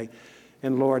today.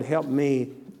 And Lord, help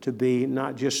me to be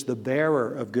not just the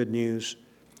bearer of good news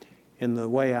in the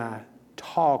way I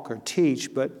talk or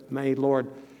teach, but may,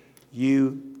 Lord,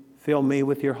 you fill me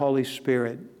with your Holy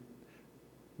Spirit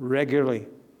regularly,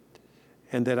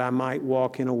 and that I might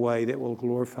walk in a way that will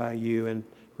glorify you in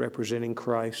representing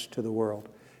Christ to the world.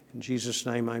 In Jesus'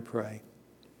 name I pray.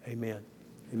 Amen.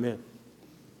 Amen.